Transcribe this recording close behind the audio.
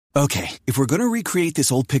Okay, if we're going to recreate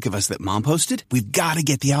this old pic of us that Mom posted, we've got to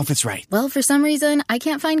get the outfits right. Well, for some reason, I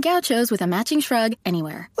can't find gauchos with a matching shrug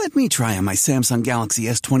anywhere. Let me try on my Samsung Galaxy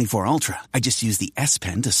S24 Ultra. I just use the S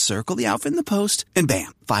Pen to circle the outfit in the post, and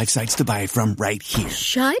bam, 5 sites to buy it from right here.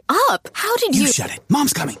 Shut up! How did you... You shut it.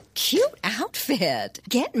 Mom's coming. Cute outfit.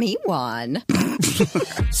 Get me one.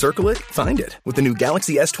 Circle it, find it. With the new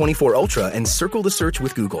Galaxy S24 Ultra and Circle the Search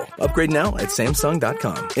with Google. Upgrade now at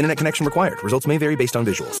Samsung.com. Internet connection required. Results may vary based on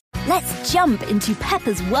visuals. Let's jump into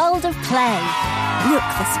Peppa's world of play. Look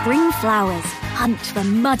for spring flowers, hunt for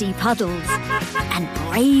muddy puddles, and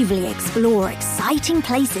bravely explore exciting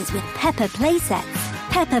places with Peppa playsets.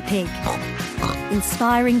 Peppa Pig.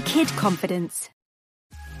 Inspiring kid confidence.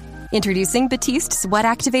 Introducing Batiste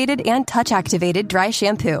Sweat-Activated and Touch-Activated Dry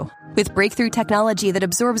Shampoo. With breakthrough technology that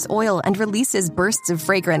absorbs oil and releases bursts of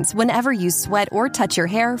fragrance whenever you sweat or touch your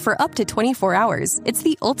hair for up to 24 hours, it's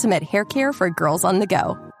the ultimate hair care for girls on the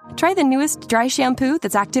go. Try the newest dry shampoo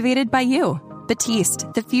that's activated by you.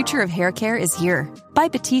 Batiste, the future of hair care is here. Buy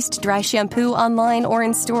Batiste Dry Shampoo online or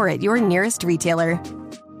in store at your nearest retailer.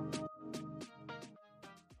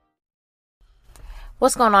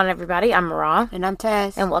 What's going on, everybody? I'm Mara. And I'm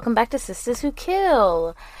Tess. And welcome back to Sisters Who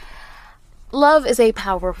Kill. Love is a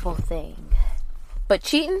powerful thing. But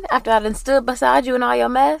cheating after I done stood beside you in all your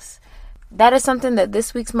mess, that is something that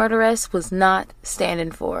this week's murderess was not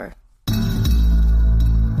standing for.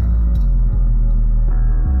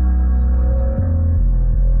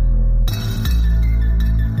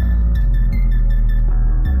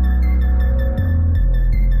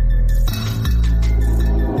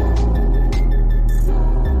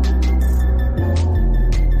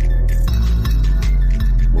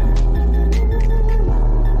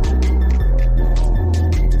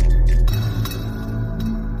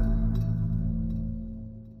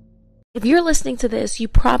 If you're listening to this, you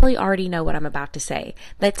probably already know what I'm about to say,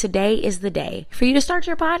 that today is the day for you to start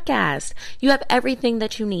your podcast. You have everything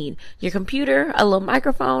that you need: your computer, a little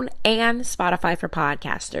microphone, and Spotify for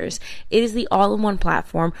podcasters. It is the all-in-one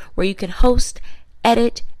platform where you can host,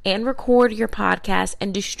 edit, and record your podcast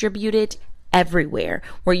and distribute it everywhere.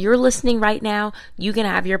 Where you're listening right now, you can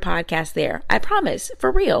have your podcast there. I promise,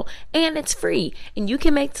 for real. And it's free. And you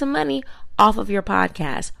can make some money off of your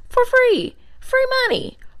podcast for free. Free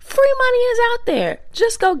money. Free money is out there.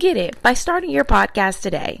 Just go get it by starting your podcast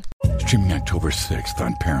today. Streaming October 6th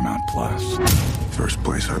on Paramount Plus. First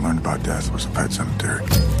place I learned about death was a pet cemetery.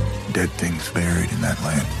 Dead things buried in that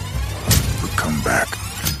land would come back.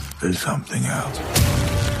 There's something else.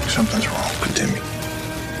 Something's wrong with Timmy.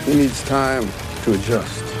 He needs time to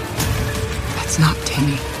adjust. That's not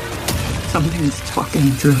Timmy. Something's talking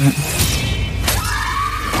through him.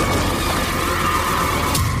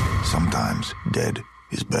 Sometimes dead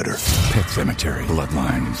is better. Pet Cemetery,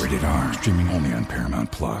 Bloodlines, rated R, streaming only on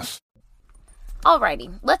Paramount Plus.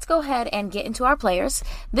 Alrighty, let's go ahead and get into our players.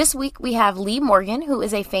 This week we have Lee Morgan, who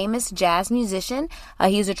is a famous jazz musician.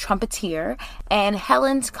 He's a trumpeter, and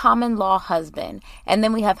Helen's common law husband. And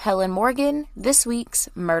then we have Helen Morgan, this week's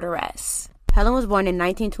murderess. Helen was born in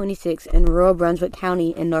 1926 in rural Brunswick County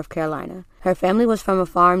in North Carolina. Her family was from a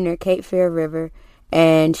farm near Cape Fear River,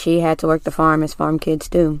 and she had to work the farm as farm kids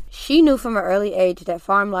do. She knew from an early age that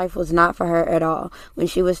farm life was not for her at all. When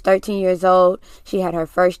she was 13 years old, she had her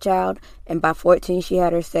first child, and by 14, she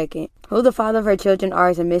had her second. Who the father of her children are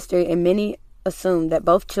is a mystery, and many assume that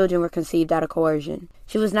both children were conceived out of coercion.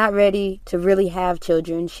 She was not ready to really have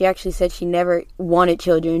children. She actually said she never wanted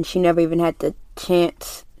children. She never even had the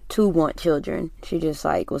chance to want children. She just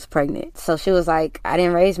was pregnant. So she was like, I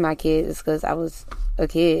didn't raise my kids because I was a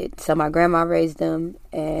kid. So my grandma raised them,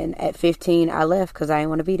 and at 15 I left because I didn't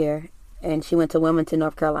want to be there. And she went to Wilmington,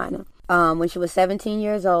 North Carolina. When she was 17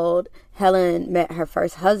 years old, Helen met her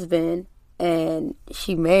first husband, and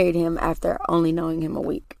she married him after only knowing him a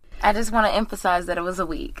week. I just want to emphasize that it was a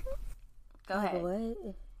week. Go ahead.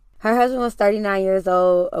 What? Her husband was 39 years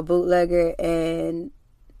old, a bootlegger, and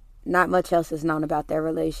not much else is known about their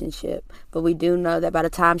relationship. But we do know that by the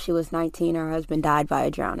time she was 19, her husband died by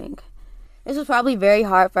a drowning. This was probably very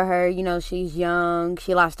hard for her. You know, she's young.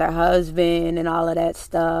 She lost her husband and all of that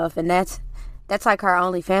stuff. And that's like her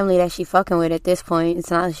only family that she fucking with at this point. It's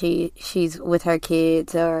not she's with her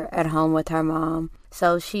kids or at home with her mom.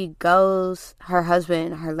 So she goes, her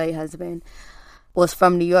husband, her late husband, was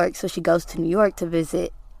from New York. So she goes to New York to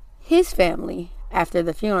visit his family after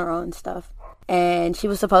the funeral and stuff. And she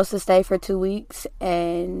was supposed to stay for 2 weeks.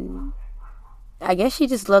 And I guess she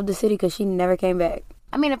just loved the city because she never came back.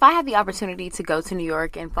 I mean, if I had the opportunity to go to New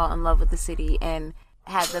York and fall in love with the city and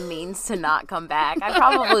had the means to not come back, I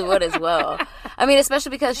probably would as well. I mean, especially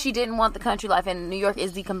because she didn't want the country life, and New York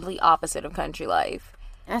is the complete opposite of country life.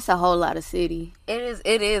 That's a whole lot of city. It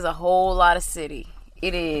is a whole lot of city.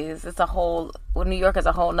 It is. It's a whole... Well, New York is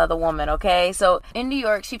a whole nother woman, okay? So, in New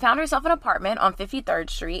York, she found herself an apartment on 53rd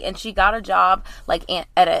Street, and she got a job, like, at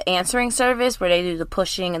an answering service where they do the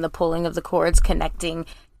pushing and the pulling of the cords, connecting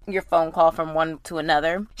your phone call from one to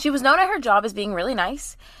another. She was known at her job as being really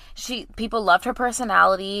nice. People loved her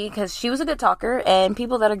personality because she was a good talker, and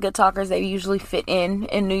people that are good talkers, they usually fit in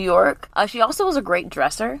New York. She also was a great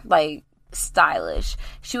dresser, like, stylish.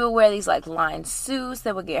 She would wear these like lined suits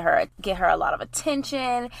that would get her a lot of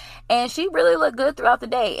attention, and she really looked good throughout the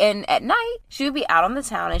day. And at night she would be out on the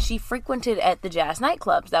town, and she frequented at the jazz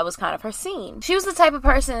nightclubs. That was kind of her scene. She was the type of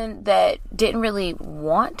person that didn't really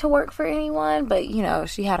want to work for anyone, but you know,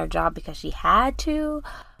 she had her job because she had to.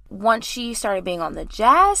 Once she started being on the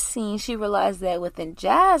jazz scene, she realized that within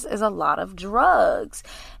jazz is a lot of drugs.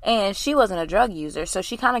 And she wasn't a drug user, so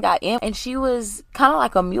she kind of got in. And she was kind of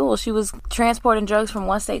like a mule. She was transporting drugs from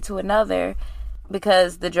one state to another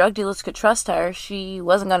because the drug dealers could trust her. She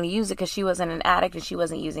wasn't going to use it because she wasn't an addict and she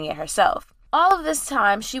wasn't using it herself. All of this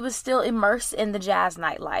time, she was still immersed in the jazz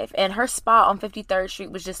nightlife, and her spot on 53rd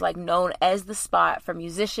Street was just like known as the spot for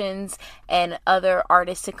musicians and other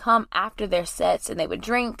artists to come after their sets, and they would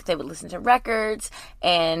drink, they would listen to records,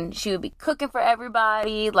 and she would be cooking for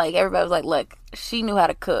everybody. Like, everybody was like, look, she knew how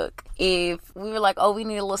to cook. If we were like, oh, we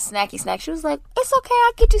need a little snacky snack, she was like, it's okay,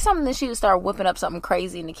 I'll get you something. Then she would start whipping up something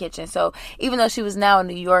crazy in the kitchen. So even though she was now a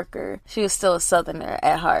New Yorker, she was still a Southerner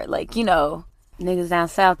at heart. Like, you know, niggas down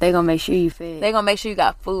south, they gonna make sure you fed. They gonna make sure you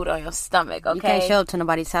got food on your stomach, okay? You can't show up to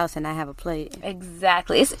nobody's house and not have a plate.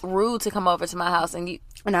 Exactly. It's rude to come over to my house and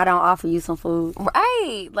I don't offer you some food.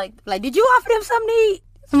 Right. Like, did you offer them something to eat?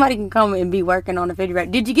 Somebody can come and be working on the refrigerator.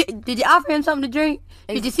 Did you offer him something to drink?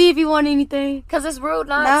 Did you see if he wanted anything? Because it's rude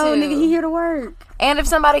not to. No, nigga, he here to work. And if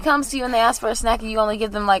somebody comes to you and they ask for a snack and you only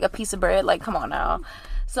give them like a piece of bread, like, come on now.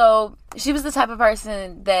 So she was the type of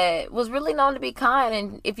person that was really known to be kind,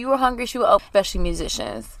 and if you were hungry, she would open, especially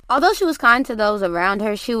musicians. Although she was kind to those around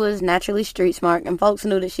her, she was naturally street smart, and folks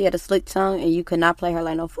knew that she had a slick tongue, and you could not play her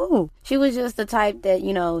like no fool. She was just the type that,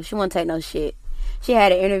 you know, she wouldn't take no shit. She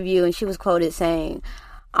had an interview, and she was quoted saying,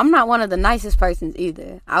 I'm not one of the nicest persons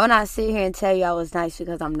either. I will not sit here and tell you I was nice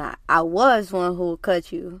because I'm not. I was one who would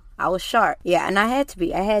cut you. I was sharp. Yeah, and I had to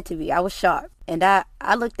be. I was sharp. And I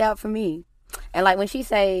looked out for me. And like when she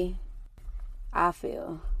say, I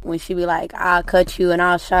feel, when she be like, I'll cut you and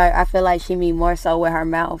I'll sharp, I feel like she mean more so with her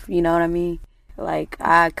mouth, you know what I mean? Like,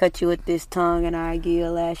 I cut you with this tongue and I give you a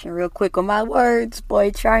lashing real quick with my words,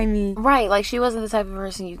 boy, try me. Right, like she wasn't the type of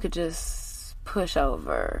person you could just push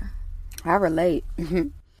over. I relate.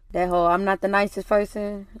 That whole, I'm not the nicest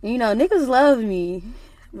person. You know, niggas love me,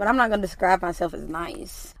 but I'm not going to describe myself as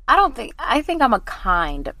nice. I think I'm a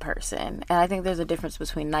kind person, and I think there's a difference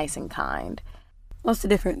between nice and kind. What's the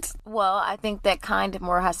difference? Well, I think that kind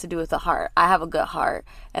more has to do with the heart. I have a good heart,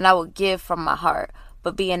 and I will give from my heart.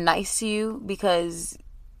 But being nice to you because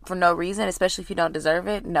for no reason, especially if you don't deserve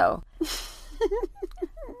it, no.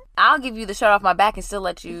 I'll give you the shirt off my back and still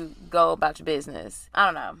let you go about your business. I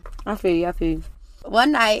don't know. I feel you.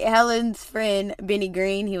 One night, Helen's friend, Benny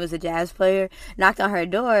Green, he was a jazz player, knocked on her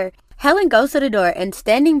door. Helen goes to the door, and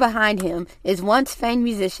standing behind him is once famed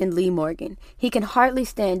musician Lee Morgan. He can hardly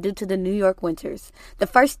stand due to the New York winters. The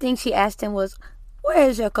first thing she asked him was, where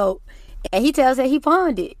is your coat? And he tells her he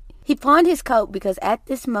pawned it. He pawned his coat because at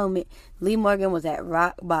this moment, Lee Morgan was at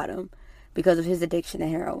rock bottom because of his addiction to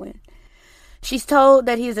heroin. She's told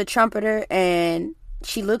that he's a trumpeter, and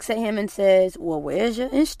she looks at him and says, well, where's your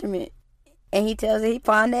instrument? And he tells her he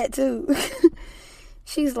pawned that too.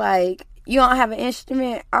 She's like, you don't have an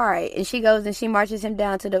instrument? All right. And she goes and she marches him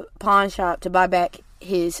down to the pawn shop to buy back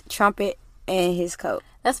his trumpet and his coat.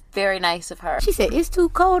 That's very nice of her. She said, it's too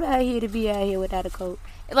cold out here to be out here without a coat.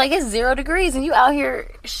 Like, it's 0 degrees and you out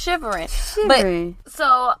here shivering. But,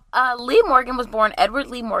 so, Lee Morgan was born, Edward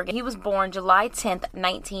Lee Morgan. He was born July 10th,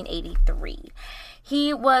 1983.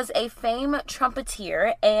 He was a famed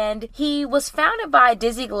trumpeter, and he was founded by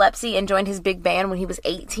Dizzy Gillespie and joined his big band when he was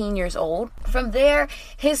 18 years old. From there,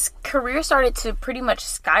 his career started to pretty much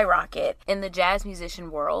skyrocket in the jazz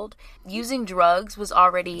musician world. Using drugs was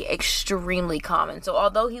already extremely common. So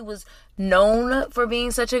although he was known for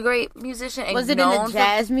being such a great musician, and was it in the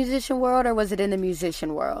jazz musician world or was it in the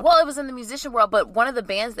musician world? Well, it was in the musician world, but one of the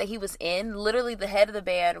bands that he was in, literally the head of the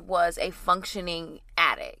band was a functioning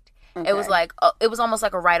addict. Okay. It was like, it was almost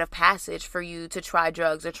like a rite of passage for you to try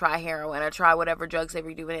drugs or try heroin or try whatever drugs they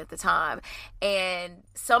were doing at the time. And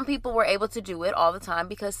some people were able to do it all the time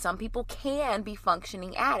because some people can be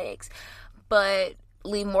functioning addicts. But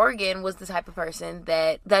Lee Morgan was the type of person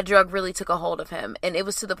that drug really took a hold of him. And it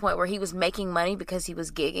was to the point where he was making money because he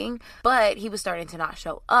was gigging, but he was starting to not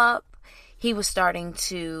show up. He was starting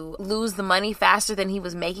to lose the money faster than he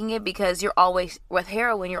was making it, because you're always, with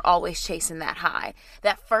heroin, you're always chasing that high.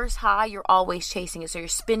 That first high, you're always chasing it. So you're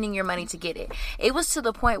spending your money to get it. It was to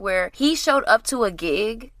the point where he showed up to a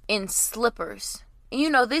gig in slippers. And you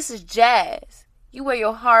know, this is jazz. You wear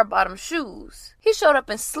your hard bottom shoes. He showed up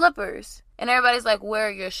in slippers. And everybody's like, where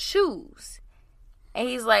are your shoes? And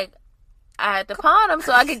he's like, I had to pawn them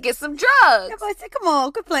so I could get some drugs. Everybody said, come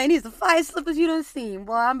on, quit playing. These are 5 slippers you done seen.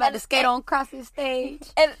 Boy, I'm about to skate on across this stage.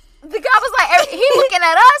 And the guy was like, he looking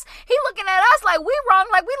at us. He looking at us like we wrong.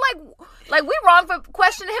 Like we wrong for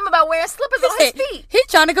questioning him about wearing slippers on his feet. He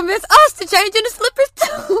trying to convince us to change into slippers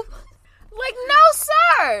too. Like, no,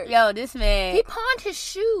 sir. Yo, this man. He pawned his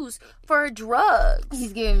shoes for drugs.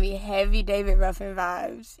 He's giving me heavy David Ruffin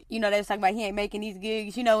vibes. You know, they was talking about he ain't making these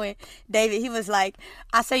gigs. You know, when David, he was like,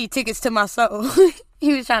 I sell you tickets to my soul.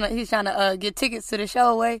 he was trying to get tickets to the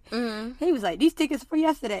show away. Mm-hmm. He was like, these tickets for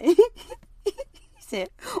yesterday. He said,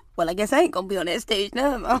 well, I guess I ain't going to be on that stage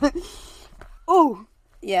now. Oh,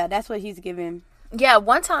 yeah, that's what he's giving. Yeah,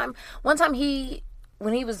 one time when he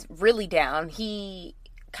was really down, he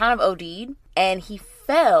kind of OD'd, and he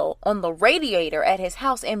fell on the radiator at his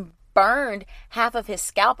house and burned half of his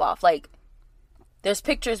scalp off. Like, there's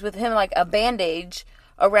pictures with him like a bandage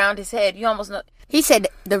around his head. You almost know. He said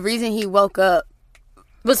the reason he woke up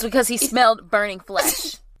was because he smelled burning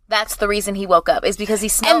flesh. That's the reason he woke up. Is because he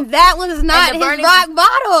smelled. And that was not his rock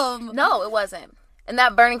bottom. No, it wasn't. And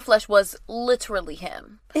that burning flesh was literally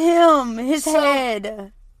him. His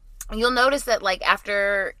head. You'll notice that, like,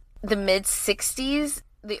 after the mid-60s,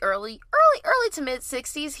 the early to mid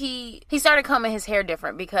 60s, he started combing his hair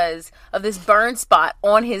different because of this burn spot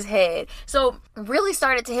on his head. So really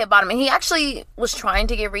started to hit bottom. And he actually was trying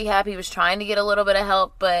to get rehab. He was trying to get a little bit of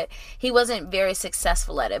help, but he wasn't very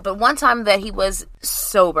successful at it. But one time that he was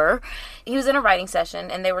sober, he was in a writing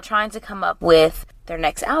session, and they were trying to come up with their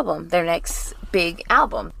next album, their next big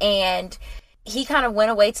album. And he kind of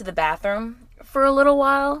went away to the bathroom for a little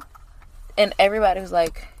while, and everybody was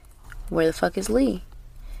like, where the fuck is Lee?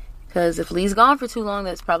 Because if Lee's gone for too long,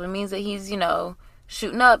 that probably means that he's, you know,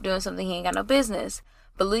 shooting up, doing something he ain't got no business.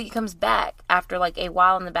 But Lee comes back after, like, a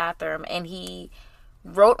while in the bathroom, and he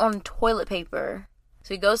wrote on toilet paper.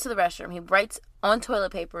 So he goes to the restroom. He writes on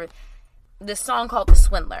toilet paper this song called The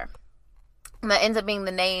Swindler. And that ends up being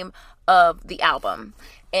the name of the album.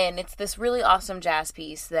 And it's this really awesome jazz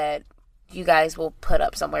piece that you guys will put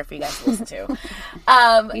up somewhere for you guys to listen to.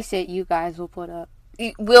 You said you guys will put up.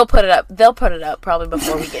 We'll put it up. They'll put it up probably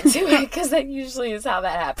before we get to it, because that usually is how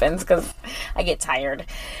that happens, because I get tired.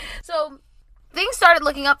 So things started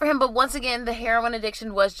looking up for him, but once again, the heroin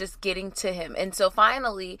addiction was just getting to him. And so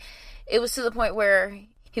finally, it was to the point where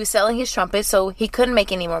he was selling his trumpet, so he couldn't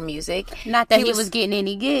make any more music. Not that he was getting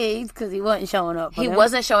any gigs, because he wasn't showing up. He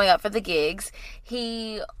wasn't showing up for the gigs.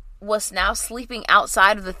 He was now sleeping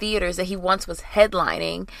outside of the theaters that he once was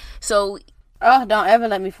headlining. So... oh, don't ever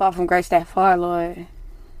let me fall from grace that far, Lord.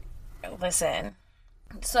 Listen.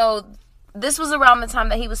 So, this was around the time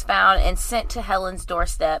that he was found and sent to Helen's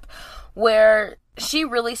doorstep, where she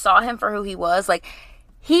really saw him for who he was. Like,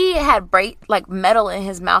 he had metal in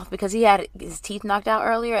his mouth because he had his teeth knocked out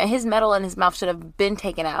earlier, and his metal in his mouth should have been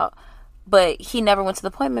taken out. But he never went to the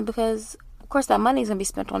appointment because, of course, that money's going to be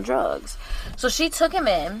spent on drugs. So, she took him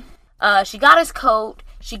in. She got his coat.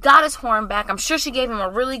 She got his horn back. I'm sure she gave him a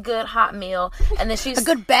really good hot meal. And then a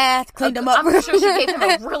good bath, cleaned him up. I'm sure she gave him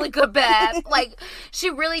a really good bath. Like,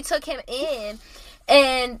 she really took him in.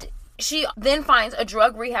 And she then finds a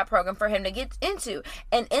drug rehab program for him to get into.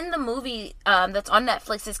 And in the movie that's on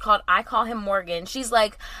Netflix, it's called I Call Him Morgan. She's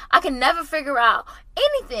like, I can never figure out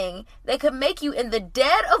anything that could make you, in the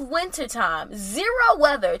dead of wintertime, 0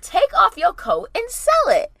 weather, take off your coat and sell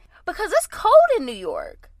it. Because it's cold in New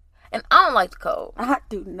York. And I don't like the cold. I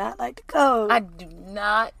do not like the cold. I do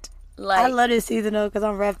not like... I love this season, though, because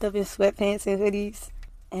I'm wrapped up in sweatpants and hoodies.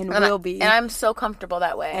 And will be. And I'm so comfortable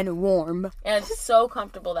that way. And warm. And it's so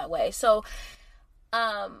comfortable that way. So,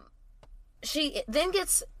 she then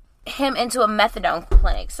gets him into a methadone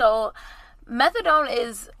clinic. So, methadone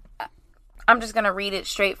is... I'm just going to read it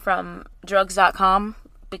straight from drugs.com,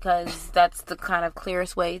 because that's the kind of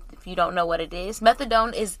clearest way if you don't know what it is.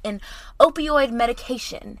 Methadone is an opioid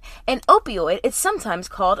medication. An opioid is sometimes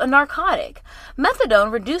called a narcotic. Methadone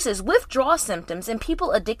reduces withdrawal symptoms in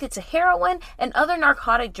people addicted to heroin and other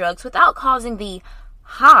narcotic drugs without causing the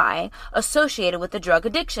high associated with the drug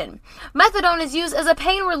addiction. Methadone is used as a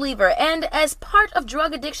pain reliever and as part of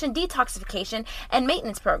drug addiction detoxification and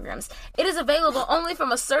maintenance programs. It is available only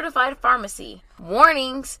from a certified pharmacy.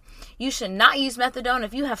 Warnings: you should not use methadone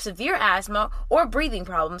if you have severe asthma or breathing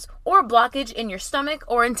problems or blockage in your stomach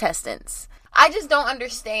or intestines. I just don't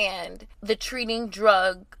understand the treating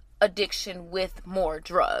drug addiction with more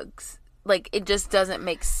drugs. Like, it just doesn't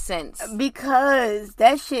make sense. Because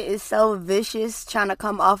that shit is so vicious, trying to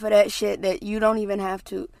come off of that shit, that you don't even have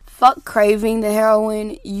to. Fuck craving the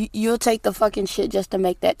heroin. You'll take the fucking shit just to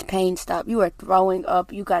make that pain stop. You are throwing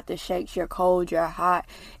up. You got the shakes. You're cold. You're hot.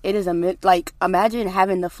 It is like, imagine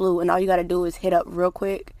having the flu and all you got to do is hit up real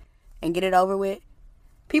quick and get it over with.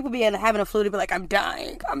 People be having a flu to be like, I'm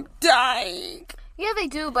dying. I'm dying. Yeah, they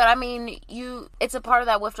do. But, I mean, it's a part of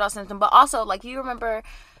that withdrawal symptom. But also, like, you remember...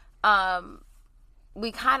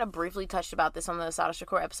 we kind of briefly touched about this on the Asada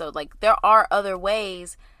Shakur episode. Like, there are other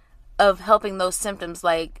ways of helping those symptoms.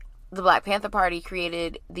 Like, the Black Panther Party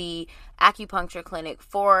created the acupuncture clinic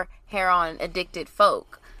for heroin addicted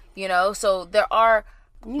folk, you know? So there are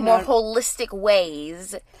more holistic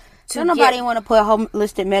ways to Don't nobody want to put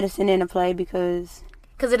holistic medicine into play because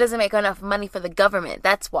it doesn't make enough money for the government.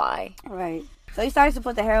 That's why. Right. So he starts to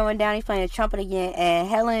put the heroin down. He's playing the trumpet again. And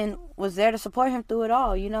Helen was there to support him through it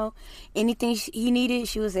all, you know. Anything he needed,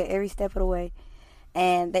 she was there every step of the way.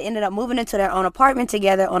 And they ended up moving into their own apartment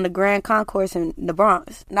together on the Grand Concourse in the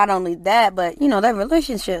Bronx. Not only that, but, you know, their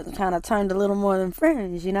relationship kind of turned a little more than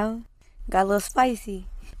friends, you know. Got a little spicy.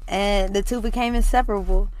 And the two became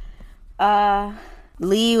inseparable.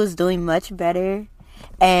 Lee was doing much better.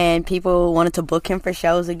 And people wanted to book him for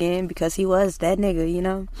shows again because he was that nigga, you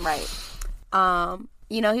know. Right.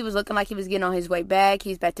 You know, he was looking like he was getting on his way back.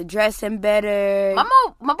 He's back to dressing better.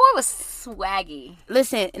 My boy was swaggy.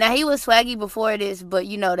 Listen, now he was swaggy before this, but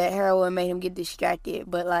you know that heroin made him get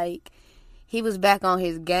distracted. But like, he was back on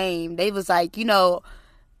his game. They was like, you know,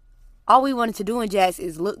 all we wanted to do in jazz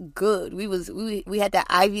is look good. We had that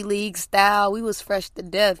Ivy League style. We was fresh to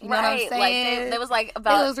death. You know what I'm saying? Like, it was like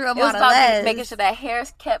about, it was real about making sure that hair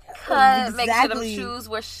kept cut, making sure them shoes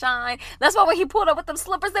were shine. That's why when he pulled up with them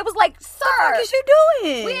slippers, they was like, "Sir, what is you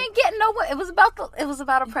doing? We ain't getting nowhere." It was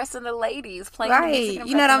about oppressing the ladies, playing right. the music.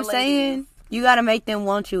 You know what I'm saying? You gotta make them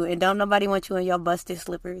want you, and don't nobody want you in your busted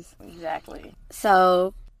slippers. Exactly.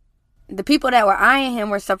 So the people that were eyeing him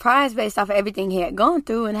were surprised based off of everything he had gone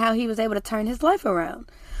through and how he was able to turn his life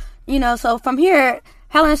around. You know, so from here,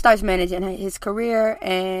 Helen starts managing his career,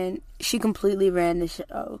 and she completely ran the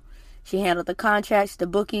show. She handled the contracts, the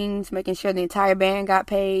bookings, making sure the entire band got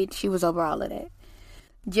paid. She was over all of that.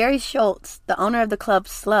 Jerry Schultz, the owner of the club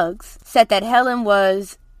Slugs, said that Helen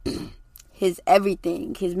was his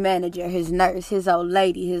everything, his manager, his nurse, his old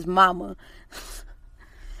lady, his mama.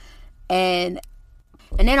 And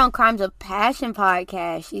then on Crimes of Passion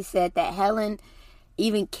podcast, she said that Helen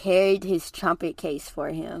even carried his trumpet case for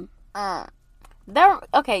him.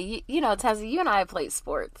 Okay, you know, Tazzy, you and I have played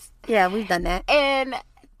sports. Yeah, we've done that. And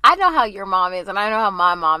I know how your mom is, and I know how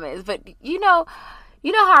my mom is, but you know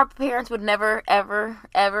how our parents would never, ever,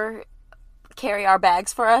 ever carry our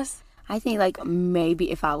bags for us? I think, like,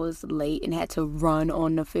 maybe if I was late and had to run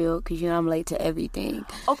on the field, because, you know, I'm late to everything.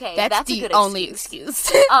 Okay, that's the a good only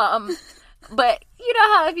excuse. But you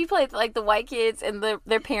know how if you play like the white kids and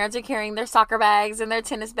their parents are carrying their soccer bags and their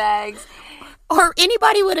tennis bags, or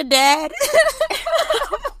anybody with a dad.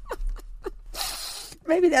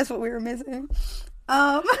 Maybe that's what we were missing.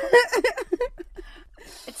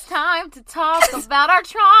 It's time to talk about our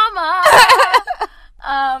trauma.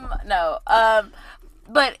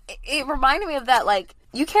 But it reminded me of that. Like,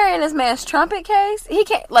 you carrying this man's trumpet case? He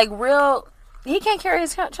can't carry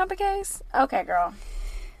his trumpet case? Okay, girl.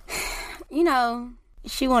 You know,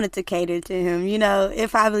 she wanted to cater to him. You know,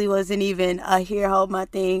 it probably wasn't even a here, hold my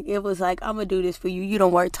thing. It was like, I'm going to do this for you. You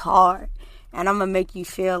done worked hard. And I'm going to make you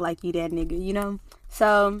feel like you that nigga, you know?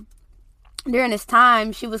 So, during this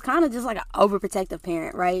time, she was kind of just like an overprotective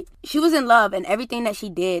parent, right? She was in love, and everything that she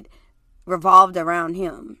did revolved around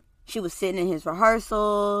him. She was sitting in his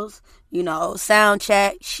rehearsals, you know, sound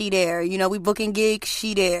check, she there. You know, we booking gigs,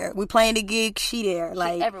 she there. We playing the gig, she there.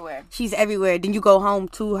 Like, she's everywhere. She's everywhere. Then you go home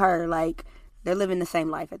to her. Like, they're living the same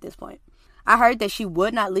life at this point. I heard that she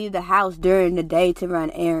would not leave the house during the day to run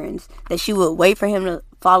errands. That she would wait for him to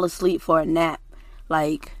fall asleep for a nap.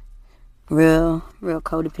 Like, real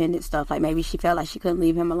codependent stuff. Like, maybe she felt like she couldn't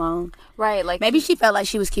leave him alone. Right. Like, maybe she felt like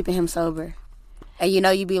she was keeping him sober. And, you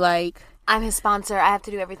know, you'd be like, I'm his sponsor. I have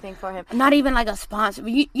to do everything for him. Not even like a sponsor.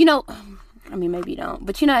 You know, I mean, maybe you don't.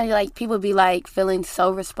 But, you know, like, people be, like, feeling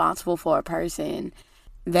so responsible for a person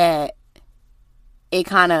that it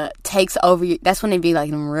kind of takes over you. That's when it be like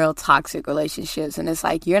in real toxic relationships, and it's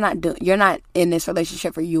like you're not in this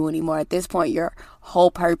relationship for you anymore. At this point, your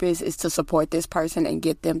whole purpose is to support this person and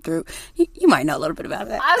get them through. You might know a little bit about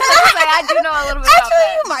that. I was going to say, I do know a little bit about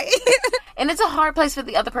that. You might. And it's a hard place for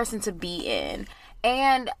the other person to be in.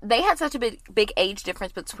 And they had such a big age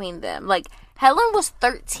difference between them. Like, Helen was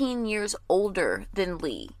 13 years older than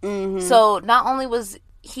Lee. Mm-hmm. So not only was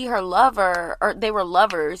he her lover, or they were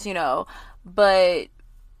lovers, you know, but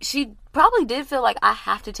she probably did feel like, I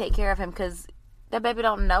have to take care of him because that baby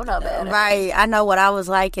don't know no better. Right. I know what I was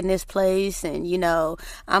like in this place, and, you know,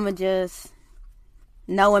 I'm going to just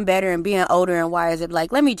knowing better and being older and wiser,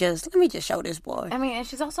 like, let me just show this boy. I mean, and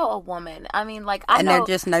she's also a woman. I mean, like, I know. And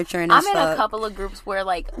they're just nurturing as I'm in fuck. a couple of groups where,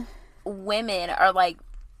 like, women are like,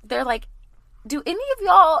 they're like, do any of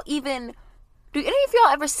y'all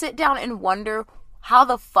ever sit down and wonder how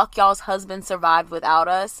the fuck y'all's husband survived without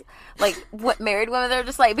us? Like, what married women, they're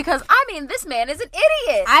just like, because, I mean, this man is an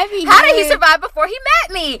idiot. How did he survive before he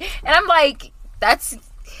met me? And I'm like, that's...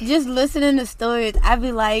 Just listening to stories, I'd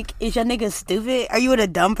be like, is your nigga stupid? Are you with a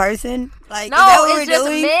dumb person? Like, no, is that what it's we're just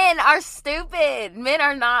doing? Men are stupid. Men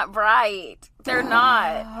are not bright. They're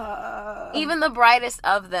not. Even the brightest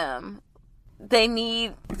of them, they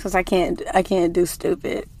need... Because I can't do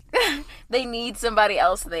stupid. They need somebody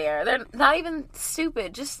else there. They're not even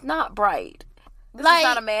stupid, just not bright. This is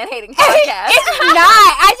not a man-hating podcast. It's not.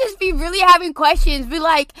 I just be really having questions. Be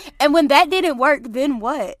like, and when that didn't work, then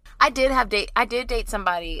what? I did date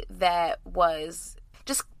somebody that was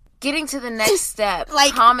just getting to the next step.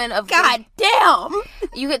 Like, common of God damn.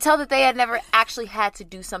 You could tell that they had never actually had to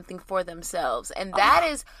do something for themselves. And that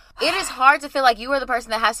is... It is hard to feel like you are the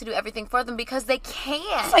person that has to do everything for them because they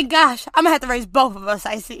can't. It's like, gosh, I'm going to have to raise both of us,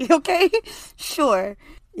 I see, okay? Sure.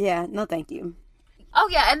 Yeah, no thank you. Oh,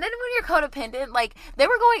 yeah, and then when you're codependent, like, they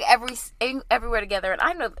were going everywhere together, and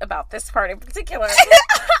I know about this part in particular.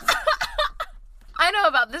 I know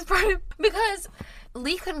about this part because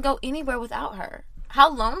Lee couldn't go anywhere without her. How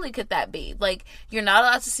lonely could that be? Like, you're not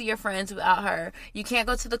allowed to see your friends without her. You can't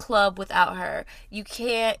go to the club without her. You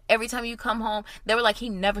can't, every time you come home, they were like, he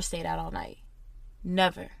never stayed out all night.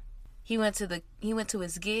 Never. He went to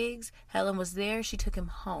his gigs. Helen was there. She took him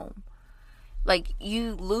home. Like,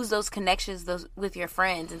 you lose those connections with your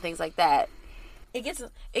friends and things like that. It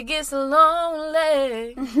gets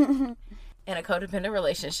lonely in a codependent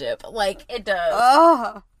relationship. Like, it does.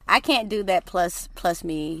 Oh, I can't do that plus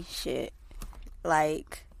me shit.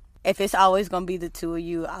 Like, if it's always gonna be the two of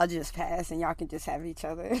you, I'll just pass and y'all can just have each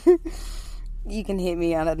other. You can hit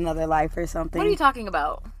me on another life or something. What are you talking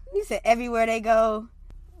about? You said everywhere they go.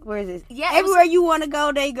 Where is this? Yeah, everywhere you want to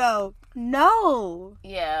go, they go. No.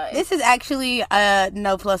 Yeah. This is actually a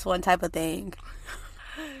no plus one type of thing.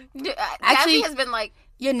 Actually, has been like,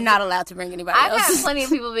 you're not allowed to bring anybody else. I've had plenty of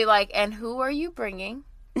people be like, and who are you bringing?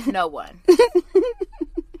 No one.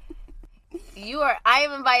 I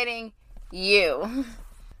am inviting you.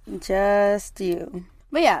 Just you.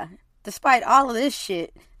 But yeah, despite all of this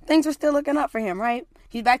shit, things are still looking up for him, right?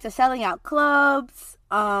 He's back to selling out clubs.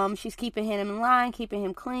 She's keeping him in line, keeping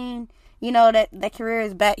him clean. You know, that career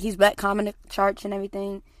is back. He's back climbing the charts and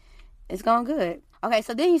everything. It's going good. Okay,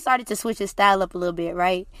 so then he started to switch his style up a little bit,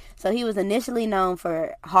 right? So he was initially known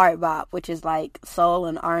for hard bop, which is like soul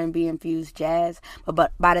and R&B infused jazz.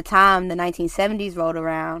 But by the time the 1970s rolled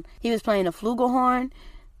around, he was playing a flugelhorn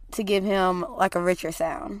to give him like a richer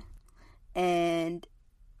sound. And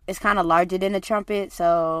it's kind of larger than a trumpet,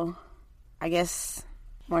 so I guess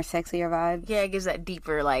more sexier vibe. Yeah, it gives that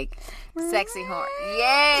deeper, like, sexy horn.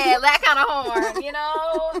 Yeah, that kind of horn, you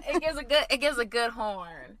know? It gives a good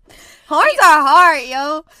horn. Horns are hard,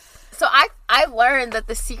 yo. So I learned that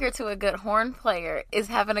the secret to a good horn player is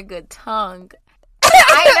having a good tongue.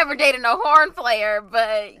 I ain't never dated no horn player,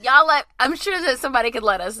 but I'm sure that somebody could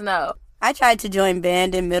let us know. I tried to join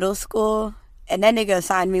band in middle school, and that nigga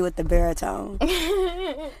assigned me with the baritone.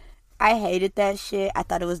 I hated that shit. I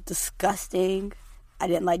thought it was disgusting. I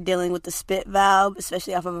didn't like dealing with the spit valve,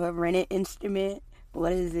 especially off of a rented instrument.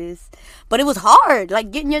 What is this? But it was hard. Like,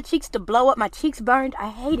 getting your cheeks to blow up. My cheeks burned. I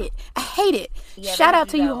hate it. Yeah, shout out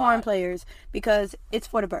to you horn players, because it's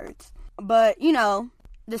for the birds. But, you know,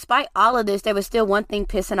 despite all of this, there was still one thing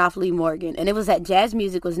pissing off Lee Morgan, and it was that jazz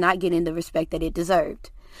music was not getting the respect that it deserved.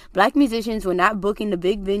 Black musicians were not booking the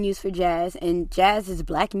big venues for jazz, and jazz is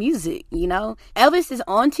black music, you know? Elvis is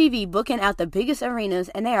on TV booking out the biggest arenas,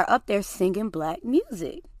 and they are up there singing black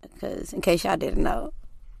music. Because, in case y'all didn't know,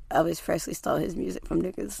 Elvis Presley stole his music from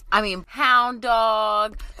niggas. I mean, Hound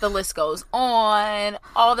Dog, the list goes on.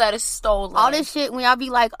 All that is stolen. All this shit, when y'all be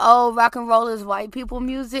like, oh, rock and roll is white people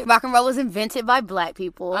music. Rock and roll was invented by black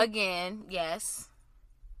people. Again, yes.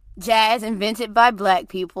 Jazz invented by black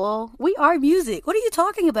people. We are music. What are you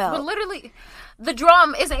talking about? But literally, the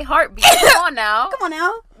drum is a heartbeat. Come on now. Come on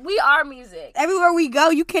now. We are music. Everywhere we go,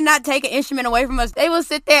 you cannot take an instrument away from us. They will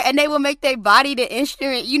sit there and they will make their body the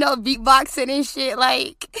instrument, beatboxing and shit.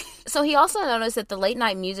 Like, so he also noticed that the late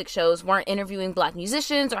night music shows weren't interviewing black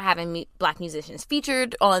musicians or having black musicians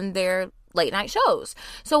featured on their late night shows.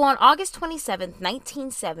 So on August 27th,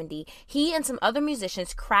 1970, he and some other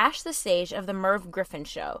musicians crashed the stage of the Merv Griffin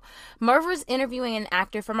show. Merv was interviewing an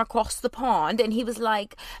actor from across the pond, and he was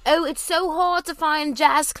like, "Oh, it's so hard to find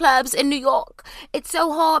jazz clubs in New York. It's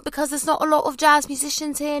so hard because there's not a lot of jazz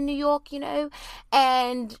musicians here in New York,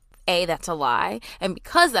 and that's a lie. And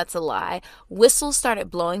because that's a lie, whistles started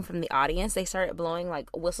blowing from the audience. They started blowing like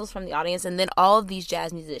whistles from the audience. And then all of these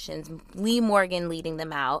jazz musicians, Lee Morgan leading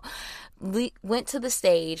them out, went to the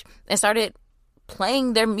stage and started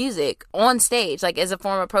playing their music on stage, like as a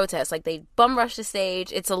form of protest. Like they bum rushed the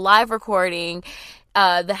stage. It's a live recording.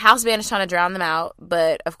 The house band is trying to drown them out,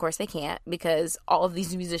 but of course they can't because all of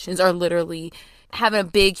these musicians are literally having a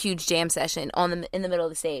big, huge jam session in the middle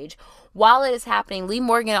of the stage. While it is happening, Lee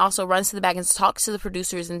Morgan also runs to the back and talks to the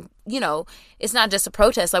producers, and it's not just a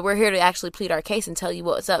protest. Like, we're here to actually plead our case and tell you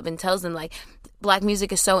what's up, and tells them like black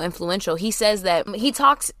music is so influential. He says that he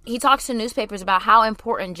talks to newspapers about how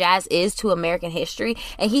important jazz is to American history,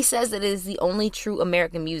 and he says that it is the only true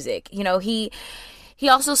American music. He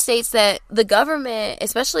also states that the government,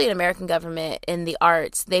 especially an American government in the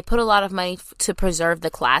arts, they put a lot of money to preserve the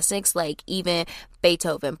classics, like even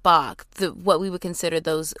Beethoven, Bach, what we would consider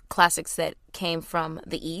those classics that came from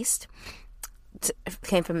the East,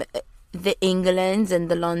 came from the Englands and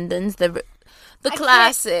the Londons, the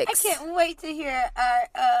classics. I can't wait to hear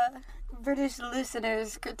our British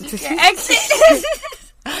listeners critique your accent.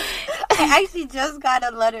 I actually just got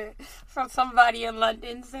a letter from somebody in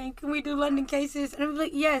London saying, "Can we do London cases?" And I'm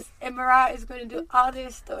like, yes. And Mariah is going to do all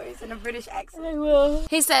their stories in a British accent. I will.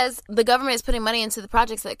 He says the government is putting money into the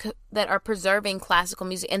projects that are preserving classical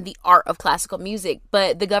music and the art of classical music,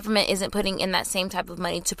 but the government isn't putting in that same type of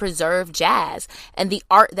money to preserve jazz and the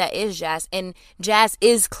art that is jazz. And jazz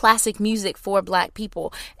is classic music for black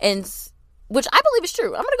people, and which I believe is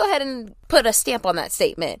true. I'm going to go ahead and put a stamp on that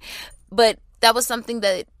statement. But that was something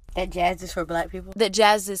that jazz is for black people? That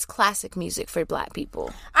jazz is classic music for black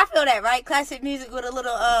people. I feel that, right? Classic music with a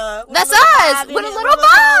little, that's us! With a little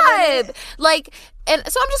vibe! Like, and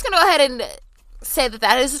so I'm just going to go ahead and say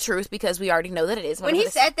that is the truth because we already know that it is. When he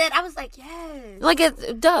said that, I was like, yes. Like,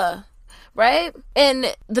 duh. Right?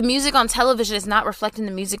 And the music on television is not reflecting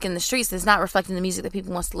the music in the streets. It's not reflecting the music that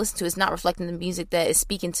people want to listen to. It's not reflecting the music that is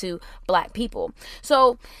speaking to black people.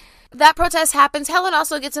 So that protest happens. Helen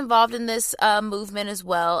also gets involved in this movement as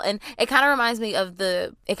well, and it kind of reminds me of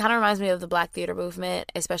the Black theater movement,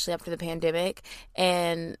 especially after the pandemic.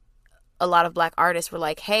 And a lot of black artists were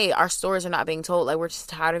like, "Hey, our stories are not being told. Like, we're just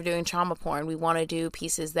tired of doing trauma porn. We want to do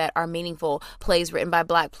pieces that are meaningful, plays written by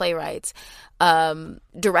black playwrights,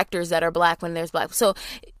 directors that are black when there's black." So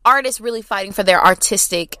artists really fighting for their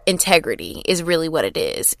artistic integrity is really what it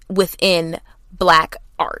is within black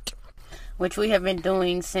art. Which we have been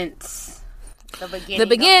doing since the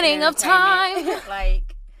beginning of time.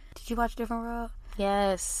 Like, did you watch Different World?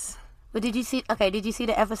 Yes. But did you see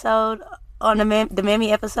the episode on the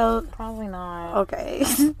Mammy episode? Probably not. Okay.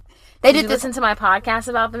 Did you listen to my podcast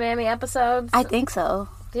about the Mammy episodes? I think so.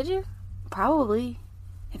 Did you? Probably.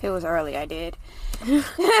 If it was early, I did.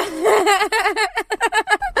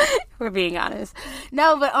 We're being honest.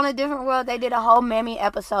 No, but on A Different World, they did a whole Mammy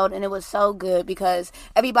episode, and it was so good because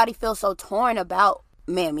everybody feels so torn about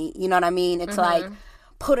Mammy. You know what I mean? It's like,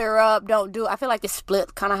 put her up, don't do it. I feel like it's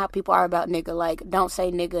split, kind of how people are about nigga. Like, don't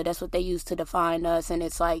say nigga, that's what they use to define us. And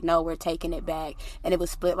it's like, no, we're taking it back. And it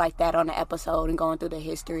was split like that on the episode and going through the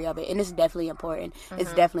history of it. And it's definitely important.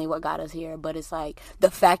 It's definitely what got us here. But it's like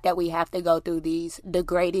the fact that we have to go through these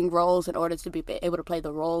degrading roles in order to be able to play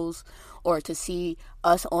the roles or to see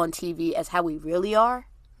us on TV as how we really are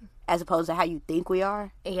as opposed to how you think we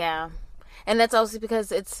are. Yeah. And that's also because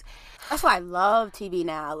that's why I love TV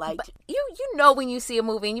now. Like, you know when you see a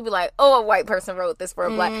movie and you be like, oh, a white person wrote this for a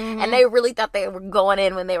black, and they really thought they were going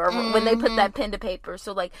in when they put that pen to paper.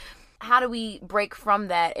 So like, how do we break from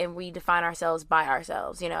that and redefine ourselves by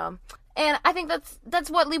ourselves? And I think that's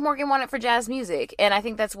what Lee Morgan wanted for jazz music, and I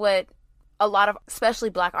think that's what a lot of especially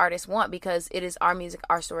black artists want because it is our music,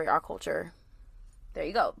 our story, our culture. There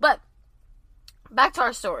you go. But back to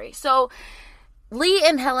our story. So Lee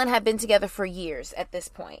and Helen had been together for years at this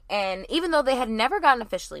point, and even though they had never gotten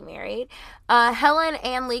officially married, Helen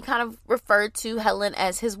and Lee kind of referred to Helen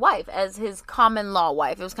as his wife, as his common law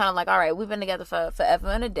wife. It was kind of like, all right, we've been together for forever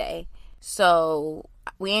and a day, so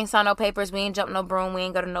we ain't sign no papers, we ain't jump no broom, we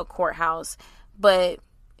ain't go to no courthouse, but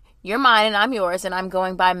you're mine and I'm yours, and I'm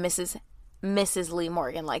going by Mrs. Lee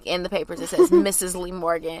Morgan. Like, in the papers it says Mrs. Lee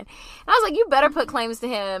Morgan. And I was like, you better put claims to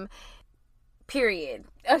him, period.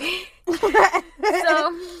 Okay.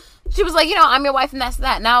 So she was like, I'm your wife and that's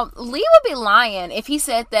that. Now, Lee would be lying if he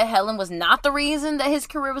said that Helen was not the reason that his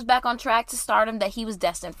career was back on track to stardom, that he was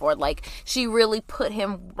destined for. Like, she really put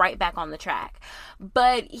him right back on the track.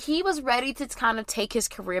 But he was ready to kind of take his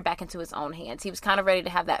career back into his own hands. He was kind of ready to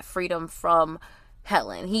have that freedom from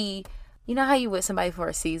Helen. You know how you with somebody for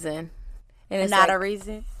a season? And it's not a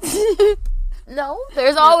reason? No,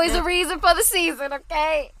 there's always a reason for the season,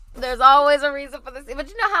 okay? There's always a reason for the season. But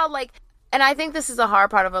you know how, like, and I think this is a hard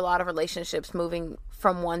part of a lot of relationships, moving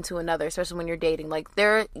from one to another, especially when you're dating. Like,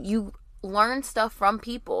 you learn stuff from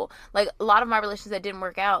people. Like, a lot of my relationships that didn't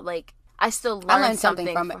work out, like, I still learned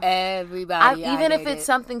something from everybody. Even if it's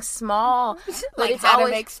something small. Like it's how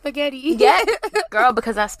to make spaghetti. Yeah, girl,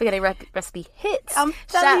 because that spaghetti recipe hits. Shout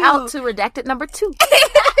out to Redacted number 2.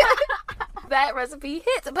 That recipe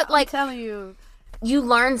hits. But, like, I'm telling you. You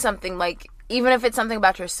learn something, like, even if it's something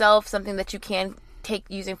about yourself, something that you can take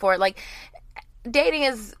using for it. Like, dating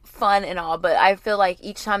is fun and all, but I feel like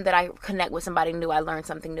each time that I connect with somebody new, I learn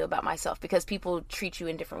something new about myself, because people treat you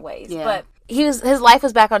in different ways. Yeah. But his life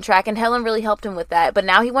was back on track, and Helen really helped him with that. But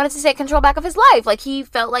now he wanted to take control back of his life. Like, he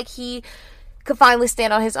felt like he could finally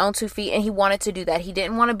stand on his own 2 feet, and he wanted to do that. He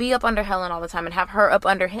didn't want to be up under Helen all the time and have her up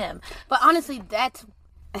under him. But honestly, that's,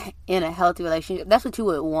 in a healthy relationship, that's what you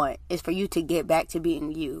would want, is for you to get back to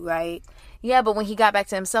being you, right? Yeah, but when he got back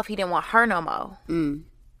to himself, he didn't want her no more.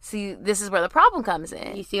 See, this is where the problem comes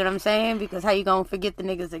in. You see what I'm saying? Because how you gonna forget the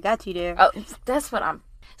niggas that got you there? Oh, that's what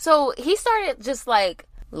So he started just, like,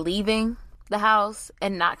 leaving the house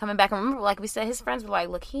and not coming back. And remember, like we said, his friends were like,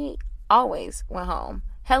 look, he always went home.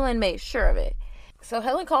 Helen made sure of it. So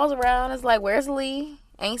Helen calls around and is like, where's Lee?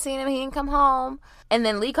 Ain't seen him. He didn't come home. And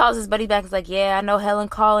then Lee calls his buddy back. He's like, yeah, I know Helen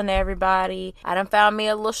calling everybody. I done found me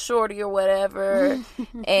a little shorty or whatever.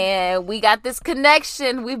 And we got this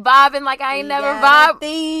connection. We vibing like I ain't never vibed.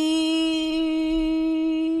 Thing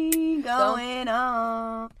going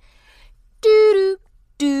on. Doo-doo,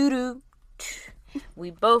 doo-doo.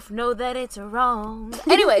 We both know that it's wrong.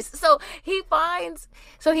 Anyways, so he's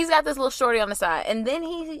got this little shorty on the side. And then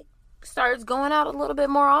he starts going out a little bit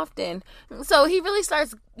more often. So he really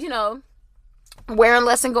starts, wearing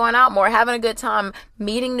less and going out more, having a good time,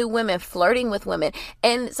 meeting new women, flirting with women.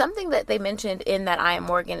 And something that they mentioned in that I Am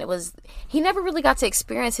Morgan, it was he never really got to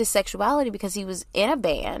experience his sexuality because he was in a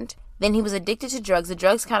band. Then he was addicted to drugs. The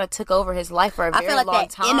drugs kind of took over his life for a very long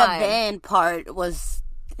time. I feel like that in a band part was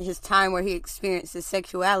his time where he experienced his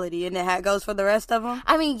sexuality, and then how it goes for the rest of them.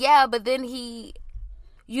 I mean, yeah, but then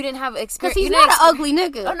you didn't have experience. Because he's not an ugly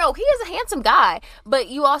nigga. Oh, no, he is a handsome guy. But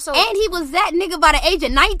you also... And he was that nigga by the age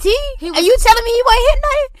of 19? Are you telling me he wasn't hitting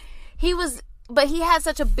nothing? He was... But he had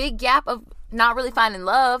such a big gap of not really finding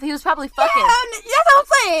love. He was probably fucking... Yeah, that's what I'm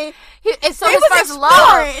saying.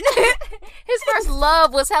 His first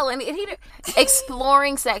love was Helen. And he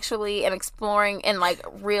exploring sexually and exploring and, like,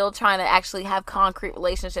 real trying to actually have concrete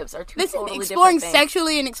relationships are two totally different things. Exploring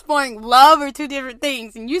sexually and exploring love are two different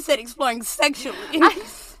things. And you said exploring sexually.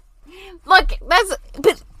 Look,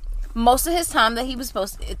 but most of his time that he was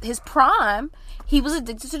his prime, he was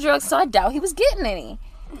addicted to drugs, so I doubt he was getting any.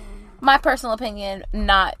 My personal opinion,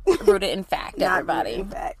 not rooted in fact, everybody. Not rooted in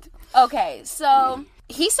fact. Okay, so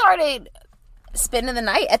he started spending the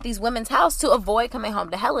night at these women's house to avoid coming home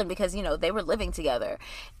to Helen because, they were living together.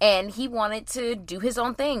 And he wanted to do his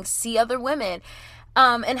own thing, see other women.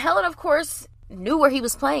 And Helen, of course, knew where he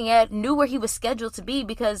was playing at, knew where he was scheduled to be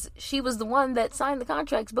because she was the one that signed the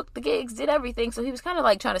contracts, booked the gigs, did everything. So he was kind of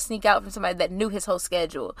like trying to sneak out from somebody that knew his whole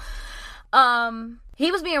schedule. He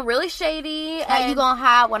was being really shady. How you gonna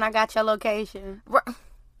hide when I got your location?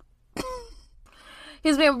 He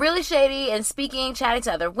was being really shady and chatting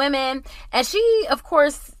to other women. And she, of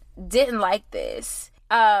course, didn't like this.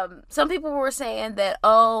 Some people were saying that,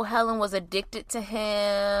 Helen was addicted to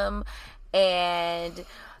him. And,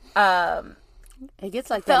 it gets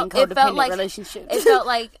like that in codependent relationships. It felt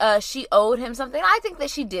like she owed him something. I think that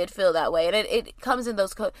she did feel that way. And it comes in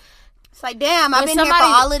those It's like, damn, I've been here for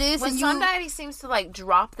all of this. When somebody seems to, like,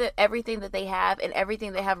 drop everything that they have, and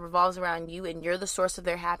everything they have revolves around you, and you're the source of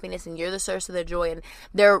their happiness, and you're the source of their joy, and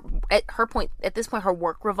at this point, her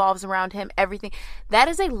work revolves around him, everything, that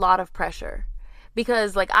is a lot of pressure.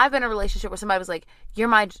 Because, like, I've been in a relationship where somebody was like, you're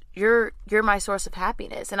my source of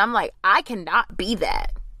happiness. And I'm like, I cannot be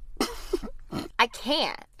that. I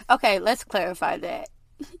can't. Okay, let's clarify that.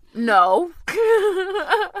 No.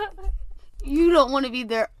 You don't want to be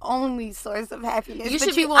their only source of happiness.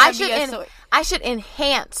 I should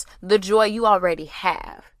enhance the joy you already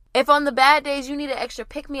have. If on the bad days you need an extra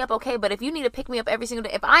pick-me-up, okay, but if you need to pick me up every single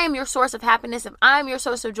day, if I am your source of happiness, if I'm your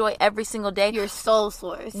source of joy every single day, your sole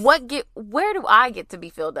source, where do I get to be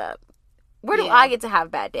filled up? Where do I get to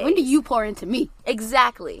have bad days? When do you pour into me?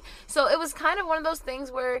 Exactly. So it was kind of one of those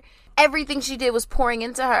things where everything she did was pouring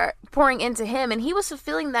into him, and he was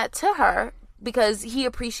fulfilling that to her because he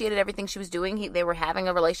appreciated everything she was doing. They were having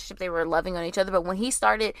a relationship, they were loving on each other, but when he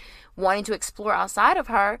started wanting to explore outside of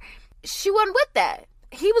her, she wasn't with that.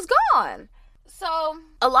 He was gone. So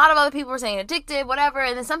a lot of other people were saying addicted, whatever.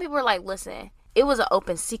 And then some people were like, listen, it was an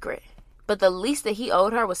open secret. But the least that he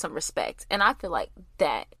owed her was some respect. And I feel like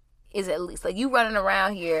that is at least. Like, you running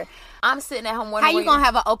around here. I'm sitting at home wondering. How you going to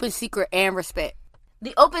have an open secret and respect?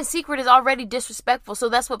 The open secret is already disrespectful. So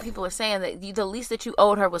that's what people are saying. That the least that you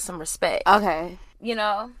owed her was some respect. Okay. You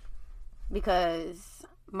know? Because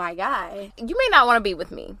my guy. You may not want to be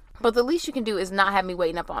with me. But the least you can do is not have me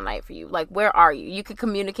waiting up all night for you. Like, where are you? You could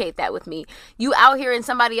communicate that with me. You out here in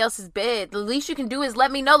somebody else's bed. The least you can do is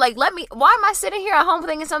let me know. Like, why am I sitting here at home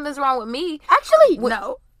thinking something's wrong with me? Actually,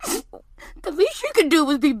 no. The least you could do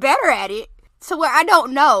was be better at it. So where I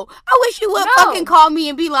don't know. I wish you would fucking call me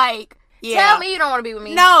and be like, yeah. Tell me you don't want to be with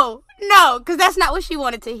me. No, because that's not what she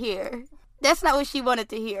wanted to hear. That's not what she wanted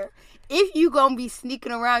to hear. If you gonna be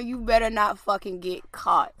sneaking around, you better not fucking get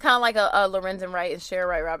caught. Kind of like a Lorenzen Wright and Cher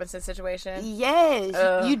Wright Robinson situation.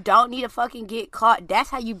 Yes. You don't need to fucking get caught. That's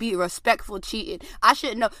how you be respectful cheating. I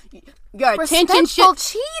shouldn't know. Your attention should...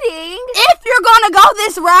 cheating? If you're gonna go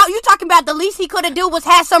this route, you talking about the least he could have do was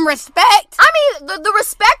have some respect. I mean, the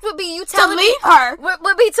respect would be you telling me... To leave her.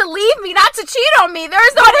 Would be to leave me, not to cheat on me. There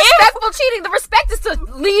is no respectful cheating. The respect is to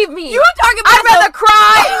leave me. You were talking about... I'd rather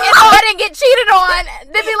cry and know I didn't get cheated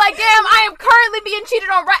on than be like, damn, I am currently being cheated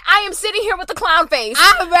on. Right, I am sitting here with the clown face.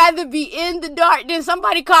 I'd rather be in the dark than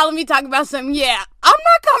somebody calling me talking about something. Yeah, I'm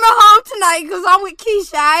not coming home tonight because I'm with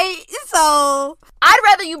Keisha, right? So... I'd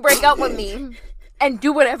rather you break up with me and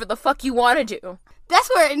do whatever the fuck you want to do.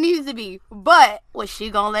 That's where it needs to be. But was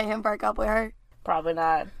she gonna let him break up with her? Probably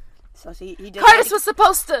not. So he just Curtis was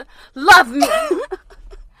supposed to love me.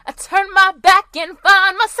 I turned my back and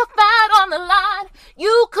found myself out on the line.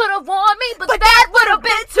 You could have warned me, but that would have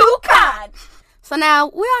been too kind. So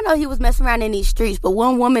now, we all know he was messing around in these streets, but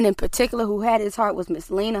one woman in particular who had his heart was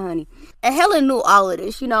Miss Lena, honey. And Helen knew all of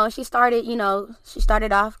this, She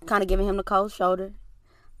started off kind of giving him the cold shoulder.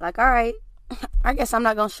 Like, all right, I guess I'm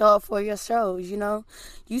not going to show up for your shows,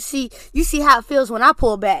 You see how it feels when I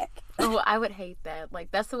pull back. Oh, I would hate that.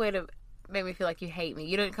 Like, that's the way to make me feel like you hate me.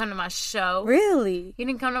 You didn't come to my show. Really? You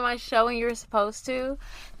didn't come to my show when you were supposed to.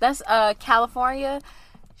 That's California.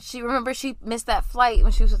 She missed that flight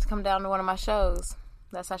when she was supposed to come down to one of my shows.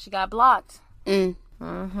 That's how she got blocked.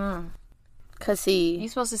 Mm-hmm. Cause you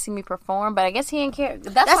supposed to see me perform, but I guess he didn't care.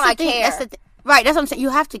 That's when I care. Right, that's what I'm saying. You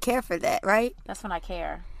have to care for that, right? That's when I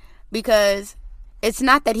care. Because it's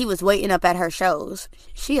not that he was waiting up at her shows.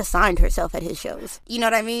 She assigned herself at his shows. You know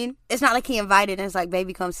what I mean? It's not like he invited and it's like,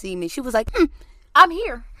 baby, come see me. She was like, I'm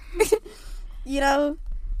here.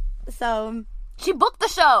 So... She booked the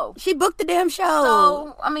show. She booked the damn show.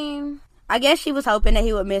 So, I mean... I guess she was hoping that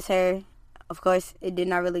he would miss her. Of course, it did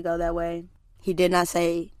not really go that way. He did not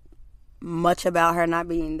say much about her not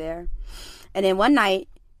being there. And then one night,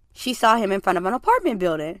 she saw him in front of an apartment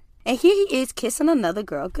building. And here he is kissing another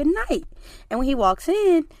girl goodnight. And when he walks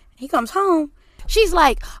in, he comes home. She's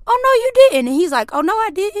like, oh, no, you didn't. And he's like, oh, no, I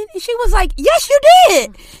didn't. And she was like, yes, you did.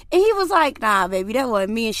 And he was like, nah, baby, that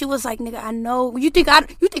wasn't me. And she was like, nigga, I know. You think I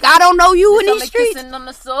don't know you in these streets? Kissing on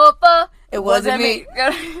the sofa. It wasn't me.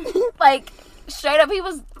 Like, straight up, he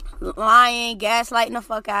was lying, gaslighting the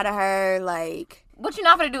fuck out of her. Like, what you're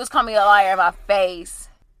not gonna do is call me a liar in my face.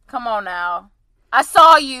 Come on now. I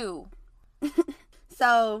saw you.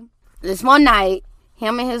 So, this one night,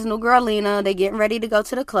 him and his new girl, Lena, they getting ready to go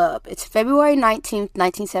to the club. It's February 19th,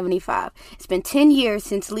 1975. It's been 10 years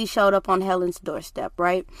since Lee showed up on Helen's doorstep,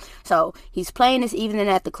 right? So, he's playing this evening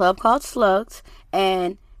at the club called Slugs.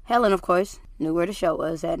 And Helen, of course, knew where the show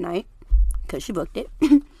was that night because she booked it.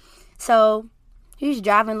 So, he's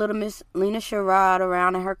driving little Miss Lena Sherrod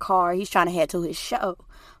around in her car. He's trying to head to his show.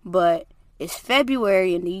 But it's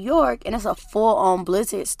February in New York, and it's a full-on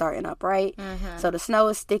blizzard starting up, right? Mm-hmm. So the snow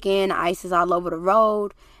is sticking, the ice is all over the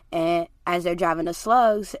road, and as they're driving the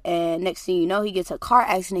Slugs, and next thing you know, he gets a car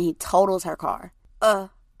accident, he totals her car. The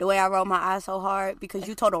way I rolled my eyes so hard, because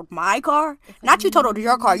you totaled my car? Not you totaled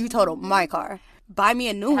your car, you totaled my car. Buy me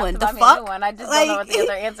a new one. The fuck? I just don't know what the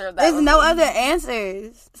other answer of that There's no other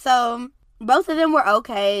answers. So both of them were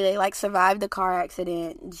okay. They, like, survived the car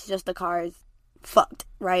accident. It's just the car is fucked,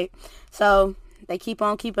 right? So they keep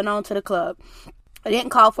on keeping on to the club. I didn't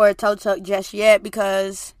call for a tow truck just yet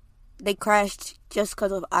because they crashed just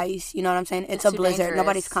because of ice. You know what I'm saying? It's a blizzard. Dangerous.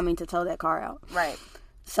 Nobody's coming to tow that car out. Right.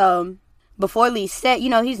 So before Lee said, you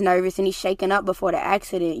know, he's nervous and he's shaking up before the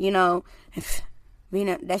accident. You know,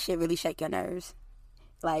 that shit really shake your nerves.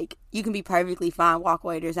 Like, you can be perfectly fine, walk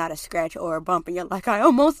away, there's not a scratch or a bump, and you're like, I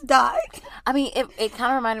almost died. I mean, it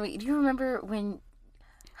kind of reminded me, do you remember when...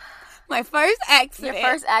 My first accident. Your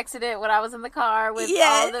first accident when I was in the car with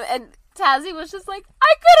yes. all of them, and Tazzy was just like,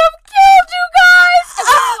 I could have killed you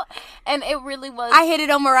guys! And it really was... I hit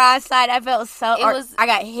it on Mariah's side, I felt so... I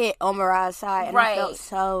got hit on Mariah's side, and right. I felt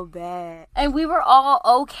so bad. And we were all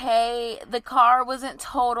okay, the car wasn't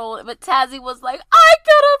totaled, but Tazzy was like, I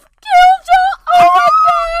could have killed you! Oh my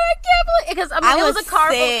God, I can't believe it. Because, I mean, it was a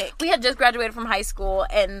car full, we had just graduated from high school,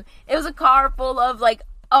 and it was a car full of, like,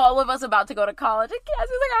 all of us about to go to college. And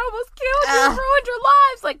Cassie's like, I almost killed you, ruined your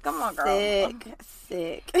lives. Like, come on, girl.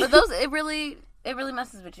 Sick. But those, it really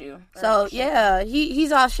messes with you. So, yeah,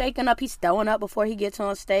 he's all shaken up. He's throwing up before he gets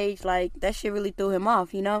on stage. Like, that shit really threw him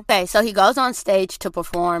off, you know? Okay, so he goes on stage to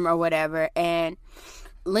perform or whatever, and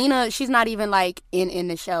Lena, she's not even, like, in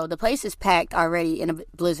the show. The place is packed already in a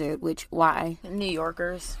blizzard, which, why? New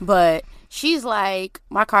Yorkers. But she's like,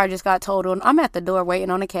 my car just got totaled. I'm at the door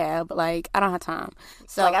waiting on a cab. Like, I don't have time.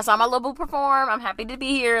 So, like, I saw my little boo perform. I'm happy to be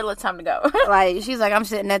here. Let's time to go. Like, she's like, I'm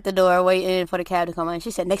sitting at the door waiting for the cab to come in.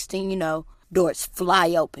 She said, next thing you know, doors fly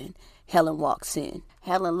open. Helen walks in.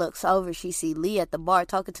 Helen looks over. She see Lee at the bar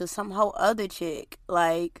talking to some whole other chick.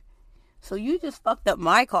 Like... So you just fucked up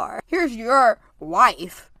my car. Here's your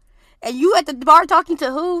wife. And you at the bar talking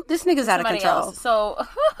to who? This nigga's out of control. Else. So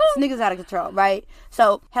this nigga's out of control, right?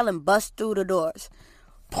 So Helen busts through the doors.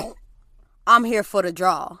 I'm here for the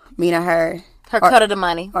draw. Meaning her cut of the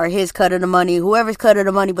money. Or his cut of the money. Whoever's cut of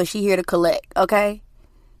the money, but she here to collect, okay?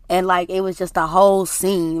 And, like, it was just a whole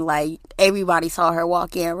scene. Like, everybody saw her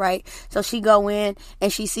walk in, right? So she go in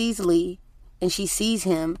and she sees Lee. And she sees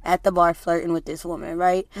him at the bar flirting with this woman,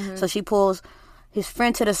 right? Mm-hmm. So she pulls his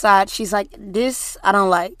friend to the side. She's like, this I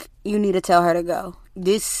don't like. You need to tell her to go.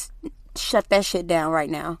 Shut that shit down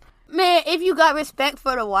right now. Man, if you got respect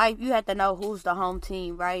for the wife, you have to know who's the home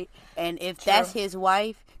team, right? And if that's his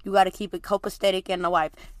wife, you got to keep it copacetic and the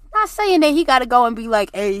wife. Not saying that he got to go and be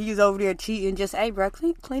like, hey, he's over there cheating. Just, hey, bro,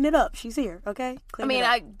 clean it up. She's here, okay?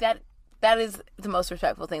 That is the most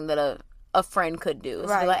respectful thing that a friend could do. Is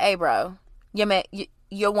right. Be like, hey, bro.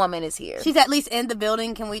 Your woman is here. She's at least in the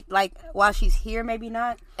building. Can we, like, while she's here, maybe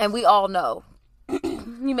not? And we all know.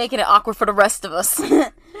 You're making it awkward for the rest of us.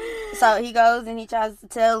 So he goes and he tries to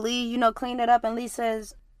tell Lee, you know, clean it up. And Lee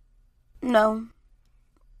says, no.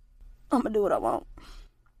 I'm going to do what I want.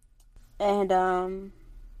 And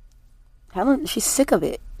Helen, she's sick of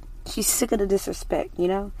it. She's sick of the disrespect, you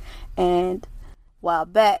know? And while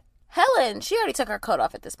back, Helen, she already took her coat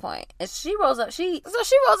off at this point. And she rolls up. She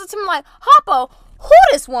rolls up to me like, Hoppo, who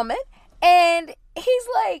this woman? And he's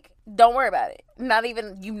like, don't worry about it. Not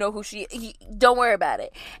even, you know who she is. Don't worry about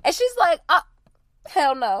it. And she's like,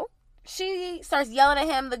 hell no. She starts yelling at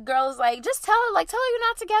him. The girl is like, just tell her you're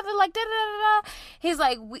not together. Like, da-da-da-da. He's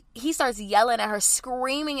like, he starts yelling at her,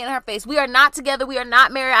 screaming in her face. We are not together. We are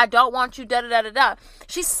not married. I don't want you, da-da-da-da-da.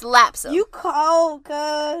 She slaps him. You cold,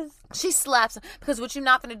 cuz. She slaps him because what you're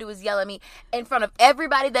not going to do is yell at me in front of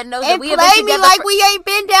everybody that knows that we have been been together. Me like we ain't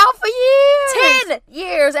been down for years. 10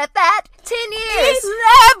 years at that. 10 years.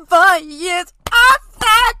 11 years. I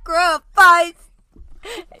sacrificed.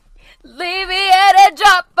 Leave me at a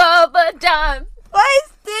drop of a dime.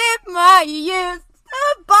 Wasted my years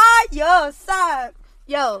by your side.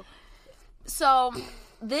 Yo. So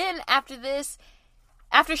then after this,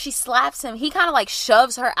 after she slaps him, he kind of like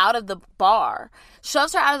shoves her out of the bar. She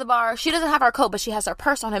doesn't have her coat, but she has her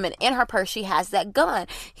purse on him. And in her purse, she has that gun.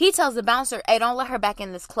 He tells the bouncer, hey, don't let her back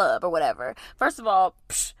in this club or whatever. First of all,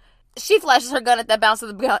 she flashes her gun at that bouncer.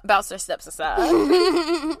 The bouncer steps aside.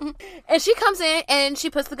 And she comes in and she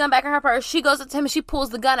puts the gun back in her purse. She goes up to him and she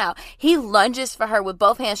pulls the gun out. He lunges for her with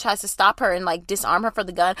both hands, tries to stop her and like disarm her for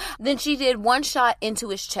the gun. Then she did one shot into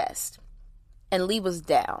his chest. And Lee was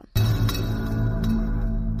down.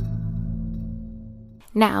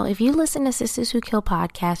 Now, if you listen to Sisters Who Kill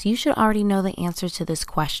podcast, you should already know the answer to this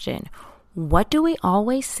question. What do we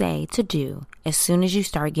always say to do as soon as you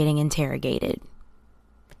start getting interrogated?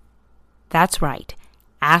 That's right.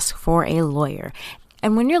 Ask for a lawyer.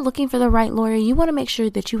 And when you're looking for the right lawyer, you want to make sure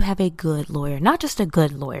that you have a good lawyer, not just a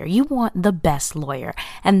good lawyer. You want the best lawyer.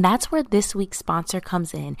 And that's where this week's sponsor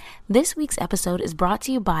comes in. This week's episode is brought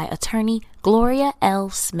to you by attorney Gloria L.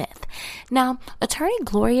 Smith. Now, attorney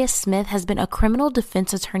Gloria Smith has been a criminal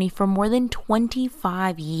defense attorney for more than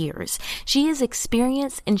 25 years. She is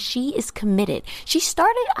experienced and she is committed. She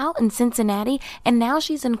started out in Cincinnati and now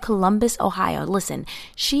she's in Columbus, Ohio. Listen,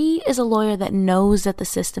 she is a lawyer that knows that the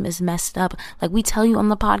system is messed up, like we tell you on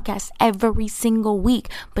the podcast every single week,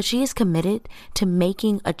 but she is committed to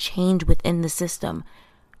making a change within the system.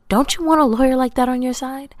 Don't you want a lawyer like that on your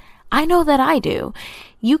side? I know that I do.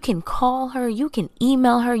 You can call her, you can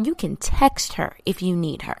email her, you can text her if you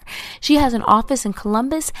need her. She has an office in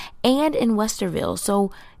Columbus and in Westerville.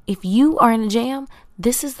 So if you are in a jam,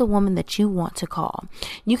 this is the woman that you want to call.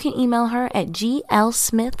 You can email her at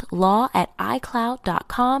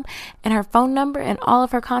glsmithlaw@icloud.com, and her phone number and all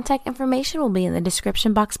of her contact information will be in the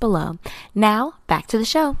description box below. Now, back to the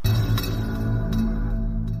show.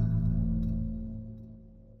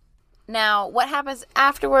 Now, what happens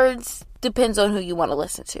afterwards depends on who you want to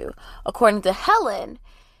listen to. According to Helen,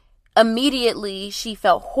 immediately she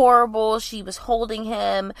felt horrible. She was holding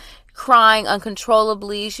him, crying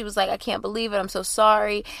uncontrollably. She was like, I can't believe it. I'm so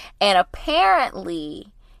sorry. And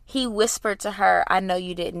apparently, he whispered to her, I know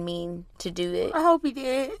you didn't mean to do it. I hope he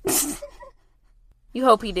did. You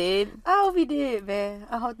hope he did? I hope he did, man.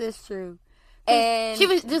 I hope that's true. And she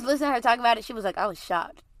was just listening to her talk about it. She was like, I was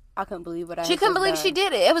shocked. I couldn't believe what I She couldn't believe she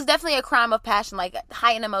did it. It was definitely a crime of passion, like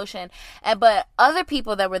heightened emotion. But other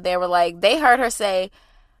people that were there were like, they heard her say,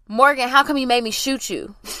 Morgan, how come you made me shoot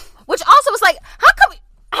you? Which also was like, how come you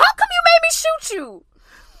made me shoot you?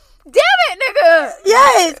 Damn it, nigga.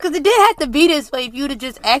 Yes, because it did have to be this way if you would have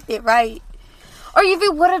just acted right. Or if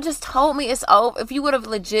you would have just told me it's over. If you would have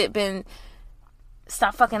legit been,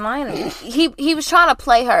 stop fucking lying to me. He was trying to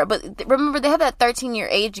play her. But remember, they have that 13-year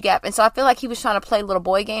age gap. And so I feel like he was trying to play little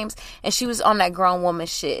boy games. And she was on that grown woman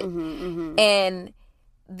shit. And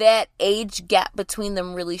that age gap between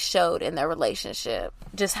them really showed in their relationship.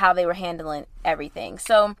 Just how they were handling everything.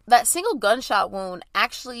 So that single gunshot wound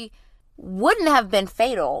actually wouldn't have been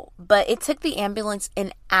fatal, but it took the ambulance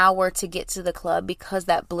an hour to get to the club because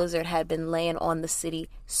that blizzard had been laying on the city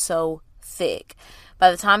so thick.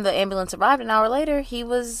 By the time the ambulance arrived an hour later, he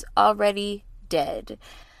was already dead.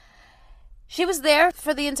 She was there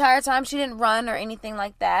for the entire time. She didn't run or anything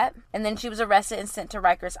like that. And then she was arrested and sent to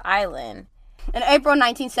Rikers Island. In April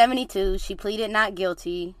 1972, she pleaded not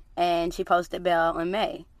guilty and she posted bail in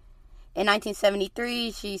May. In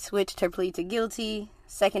 1973, she switched her plea to guilty,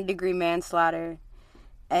 second-degree manslaughter,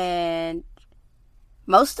 and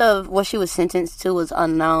most of what she was sentenced to was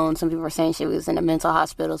unknown. Some people were saying she was in a mental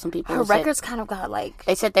hospital. Some people her records kind of got like...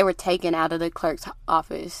 They said they were taken out of the clerk's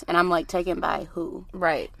office, and I'm like, taken by who?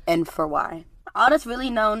 Right. And for why? All that's really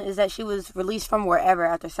known is that she was released from wherever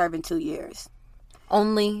after serving 2 years.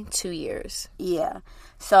 Only 2 years. Yeah.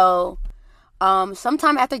 So...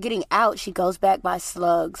 sometime after getting out, she goes back by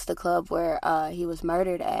Slugs, the club where he was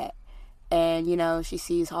murdered at. And, you know, she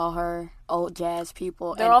sees all her old jazz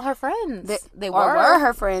people. They're all her friends. They were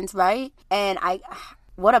her friends, right? And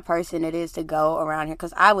what a person it is to go around here.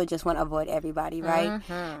 Because I would just want to avoid everybody, right?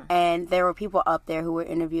 And there were people up there who were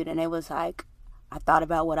interviewed. And it was like, I thought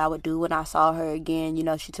about what I would do when I saw her again. You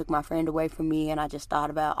know, she took my friend away from me. And I just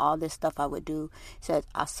thought about all this stuff I would do. Said,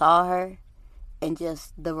 I saw her. And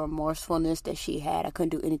just the remorsefulness that she had, I couldn't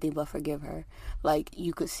do anything but forgive her. Like,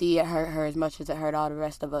 you could see it hurt her as much as it hurt all the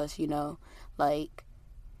rest of us, you know. Like,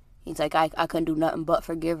 he's like, I couldn't do nothing but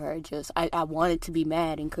forgive her. Just, I wanted to be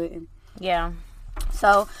mad and couldn't. Yeah.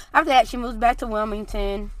 So, after that, she moved back to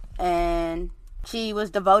Wilmington, and she was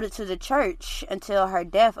devoted to the church until her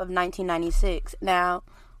death of 1996. Now...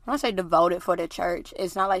 when I say devoted for the church,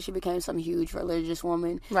 it's not like she became some huge religious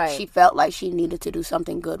woman. Right. She felt like she needed to do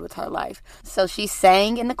something good with her life. So she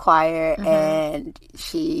sang in the choir and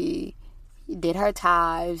she did her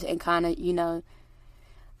tithes and kind of, you know,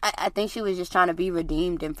 I think she was just trying to be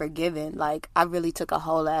redeemed and forgiven. Like, I really took a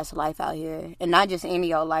whole ass life out here. And not just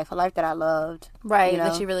any old life, a life that I loved. Right, you know?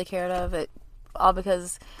 that she really cared of. It all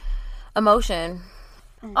because emotion.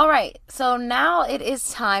 All right, so now it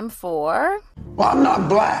is time for... Well, I'm not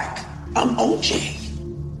black. I'm OJ.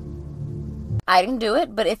 I didn't do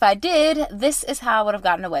it, but if I did, this is how I would have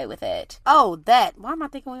gotten away with it. Oh, that. Why am I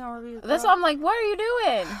thinking we don't review? That's why I'm like, what are you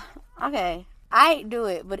doing? Okay. I didn't do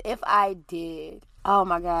it, but if I did, oh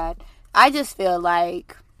my God. I just feel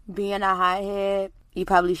like being a hothead, you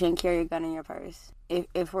probably shouldn't carry a gun in your purse.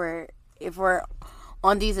 If we're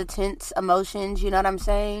on these intense emotions, you know what I'm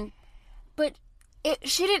saying? But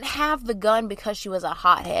she didn't have the gun because she was a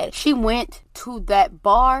hothead. She went to that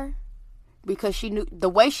bar because she knew the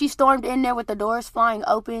way she stormed in there with the doors flying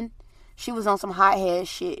open, she was on some hothead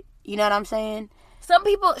shit. You know what I'm saying? Some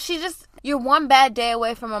people, you're one bad day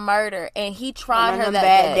away from a murder, and he tried her that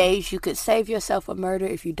bad day. days, you could save yourself a murder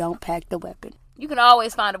if you don't pack the weapon. You can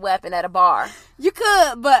always find a weapon at a bar. You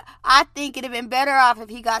could, but I think it'd have been better off if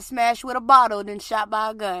he got smashed with a bottle than shot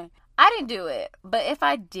by a gun. I didn't do it, but if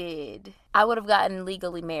I did, I would have gotten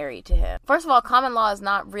legally married to him. First of all, common law is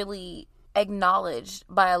not really acknowledged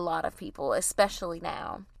by a lot of people, especially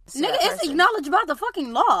now. Nigga, it's acknowledged by the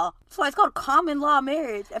fucking law. That's why it's called common law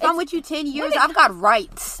marriage. If I'm with you 10 years, I've got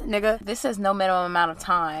rights, nigga. This says no minimum amount of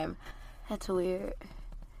time. That's weird.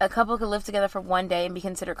 A couple could live together for one day and be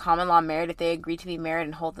considered common law married if they agree to be married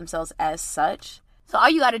and hold themselves as such. So all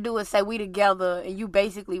you gotta do is say we together and you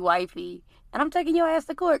basically wifey. And I'm taking your ass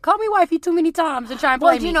to court. Call me wifey too many times and try and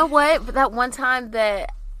play me. Well, you know what? That one time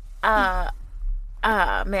that, man,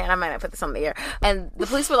 I might not put this on the air. And the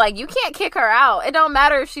police were like, you can't kick her out. It don't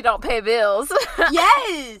matter if she don't pay bills.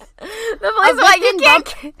 Yes! The police were like, you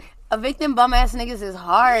can't. Evicting bum ass niggas is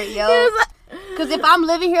hard, yo. Because if I'm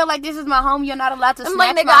living here like this is my home, you're not allowed to snatch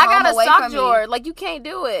my home away from me. Like, you can't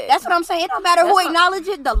do it. That's what I'm saying. It don't matter who acknowledges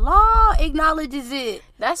it. The law acknowledges it.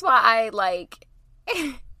 That's why I, like,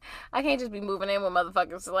 I can't just be moving in with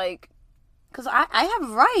motherfuckers, like. Because I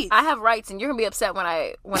have rights. I have rights, and you're going to be upset when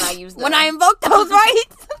I use them. When I invoke those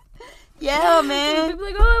rights? Yeah, man. People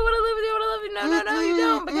be like, oh, I want to live with you, I want to love you. No, you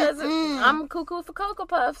don't, because I'm cuckoo for Cocoa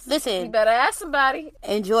Puffs. Listen. You better ask somebody.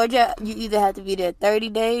 In Georgia, you either have to be there 30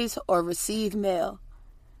 days or receive mail.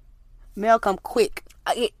 Mail come quick.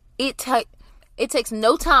 It takes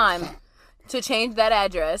no time to change that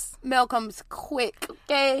address. Mail comes quick,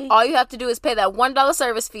 okay? All you have to do is pay that $1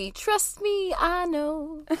 service fee. Trust me, I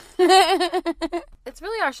know. It's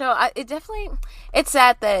really our show. It's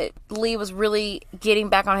sad that Lee was really getting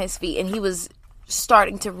back on his feet and he was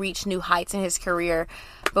starting to reach new heights in his career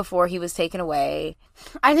before he was taken away.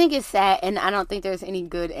 I think it's sad, and I don't think there's any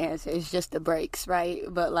good answer. It's just the breaks, right?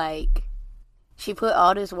 But, like, she put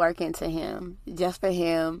all this work into him just for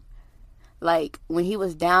him. Like, when he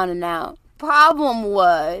was down and out. Problem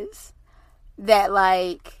was that,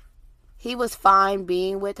 like, he was fine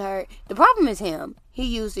being with her. The problem is him. He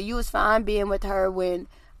used it. You was fine being with her when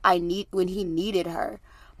he needed her.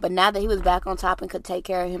 But now that he was back on top and could take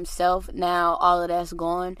care of himself, now all of that's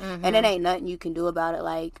gone. Mm-hmm. And it ain't nothing you can do about it.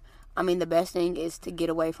 Like, I mean, the best thing is to get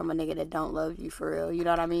away from a nigga that don't love you for real. You know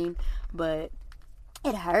what I mean? But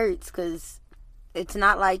it hurts because it's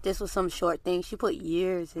not like this was some short thing. She put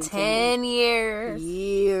years into 10 years.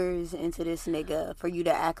 Years into this nigga for you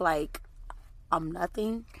to act like I'm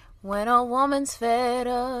nothing. When a woman's fed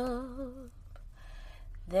up,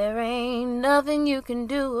 there ain't nothing you can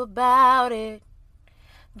do about it.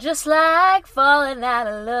 Just like falling out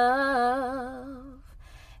of love.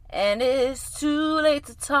 And it's too late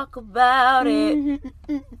to talk about it.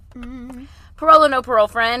 Parole or no parole,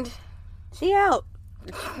 friend? She out.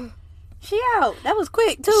 She out. That was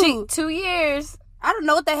quick, too. 2 years. I don't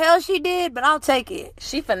know what the hell she did, but I'll take it.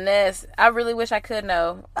 She finesse. I really wish I could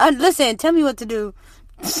know. Listen, tell me what to do.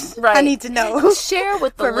 Right. I need to know. Share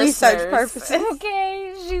with the for listeners. Research purposes.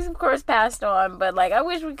 Okay. She's, of course, passed on, but, like, I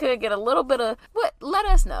wish we could get a little bit of... Let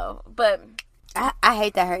us know. But... I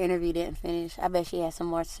hate that her interview didn't finish. I bet she had some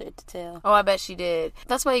more shit to tell. Oh, I bet she did.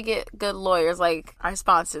 That's why you get good lawyers like our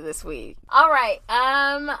sponsor this week. All right.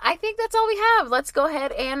 I think that's all we have. Let's go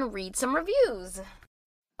ahead and read some reviews.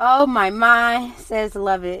 Oh, my says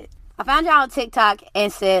love it. I found y'all on TikTok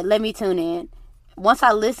and said, let me tune in. Once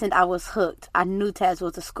I listened, I was hooked. I knew Taz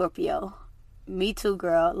was a Scorpio. Me too,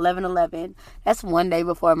 girl. 11/11. That's one day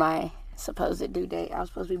before my supposed due date. I was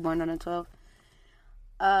supposed to be born on the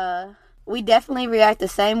 12th. We definitely react the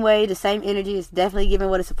same way. The same energy is definitely giving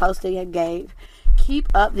what it's supposed to give. Keep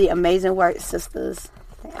up the amazing work, sisters.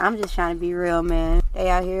 I'm just trying to be real, man. They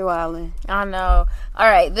out here wilding. I know. All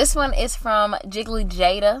right. This one is from Jiggly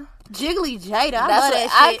Jada. Jiggly Jada. I love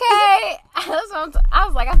that shit. Okay. That's what I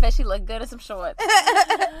was like, I bet she looked good in some shorts.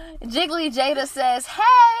 Jiggly Jada says,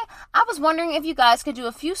 hey, I was wondering if you guys could do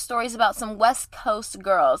a few stories about some West Coast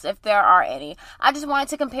girls, if there are any. I just wanted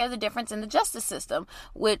to compare the difference in the justice system,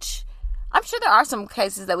 which... I'm sure there are some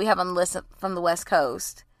cases that we have on the list from the West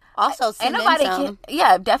Coast. Also, send in some.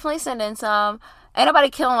 Yeah, definitely send in some. Ain't nobody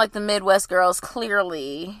killing like the Midwest girls,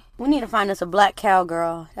 clearly. We need to find us a black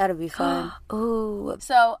cowgirl. That'll be fun. Ooh.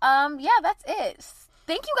 So, yeah, that's it.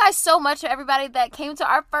 Thank you guys so much for everybody that came to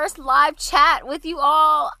our first live chat with you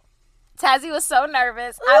all. Tazzy was so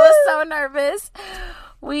nervous. I was so nervous.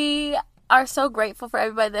 We are so grateful for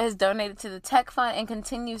everybody that has donated to the Tech Fund and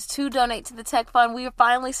continues to donate to the Tech Fund. We have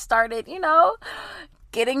finally started,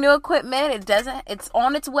 getting new equipment. It's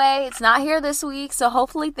on its way. It's not here this week. So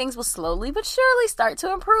hopefully things will slowly but surely start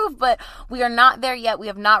to improve. But we are not there yet. We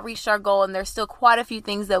have not reached our goal. And there's still quite a few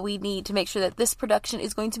things that we need to make sure that this production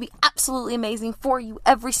is going to be absolutely amazing for you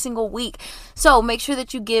every single week. So make sure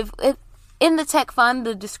that you give it in the Tech Fund.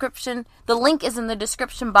 The link is in the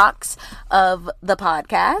description box of the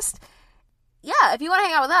podcast. Yeah, if you want to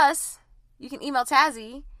hang out with us, you can email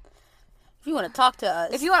Tazzy. If you want to talk to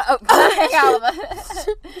us. If you want to hang out with us.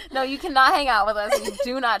 No, you cannot hang out with us. We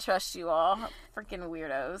do not trust you all. Freaking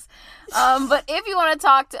weirdos. But if you want to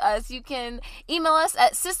talk to us, you can email us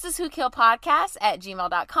at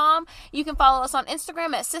sisterswhokillpodcast@gmail.com. You can follow us on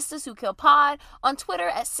Instagram at sisterswhokillpod, on Twitter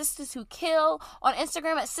at sisterswhokill, on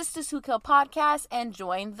Instagram at sisterswhokillpodcast, and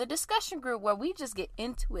join the discussion group where we just get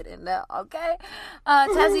into it in there, okay?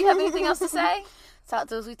 Tazzy, you have anything else to say? Talk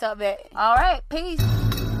to us, we talk back. All right, peace.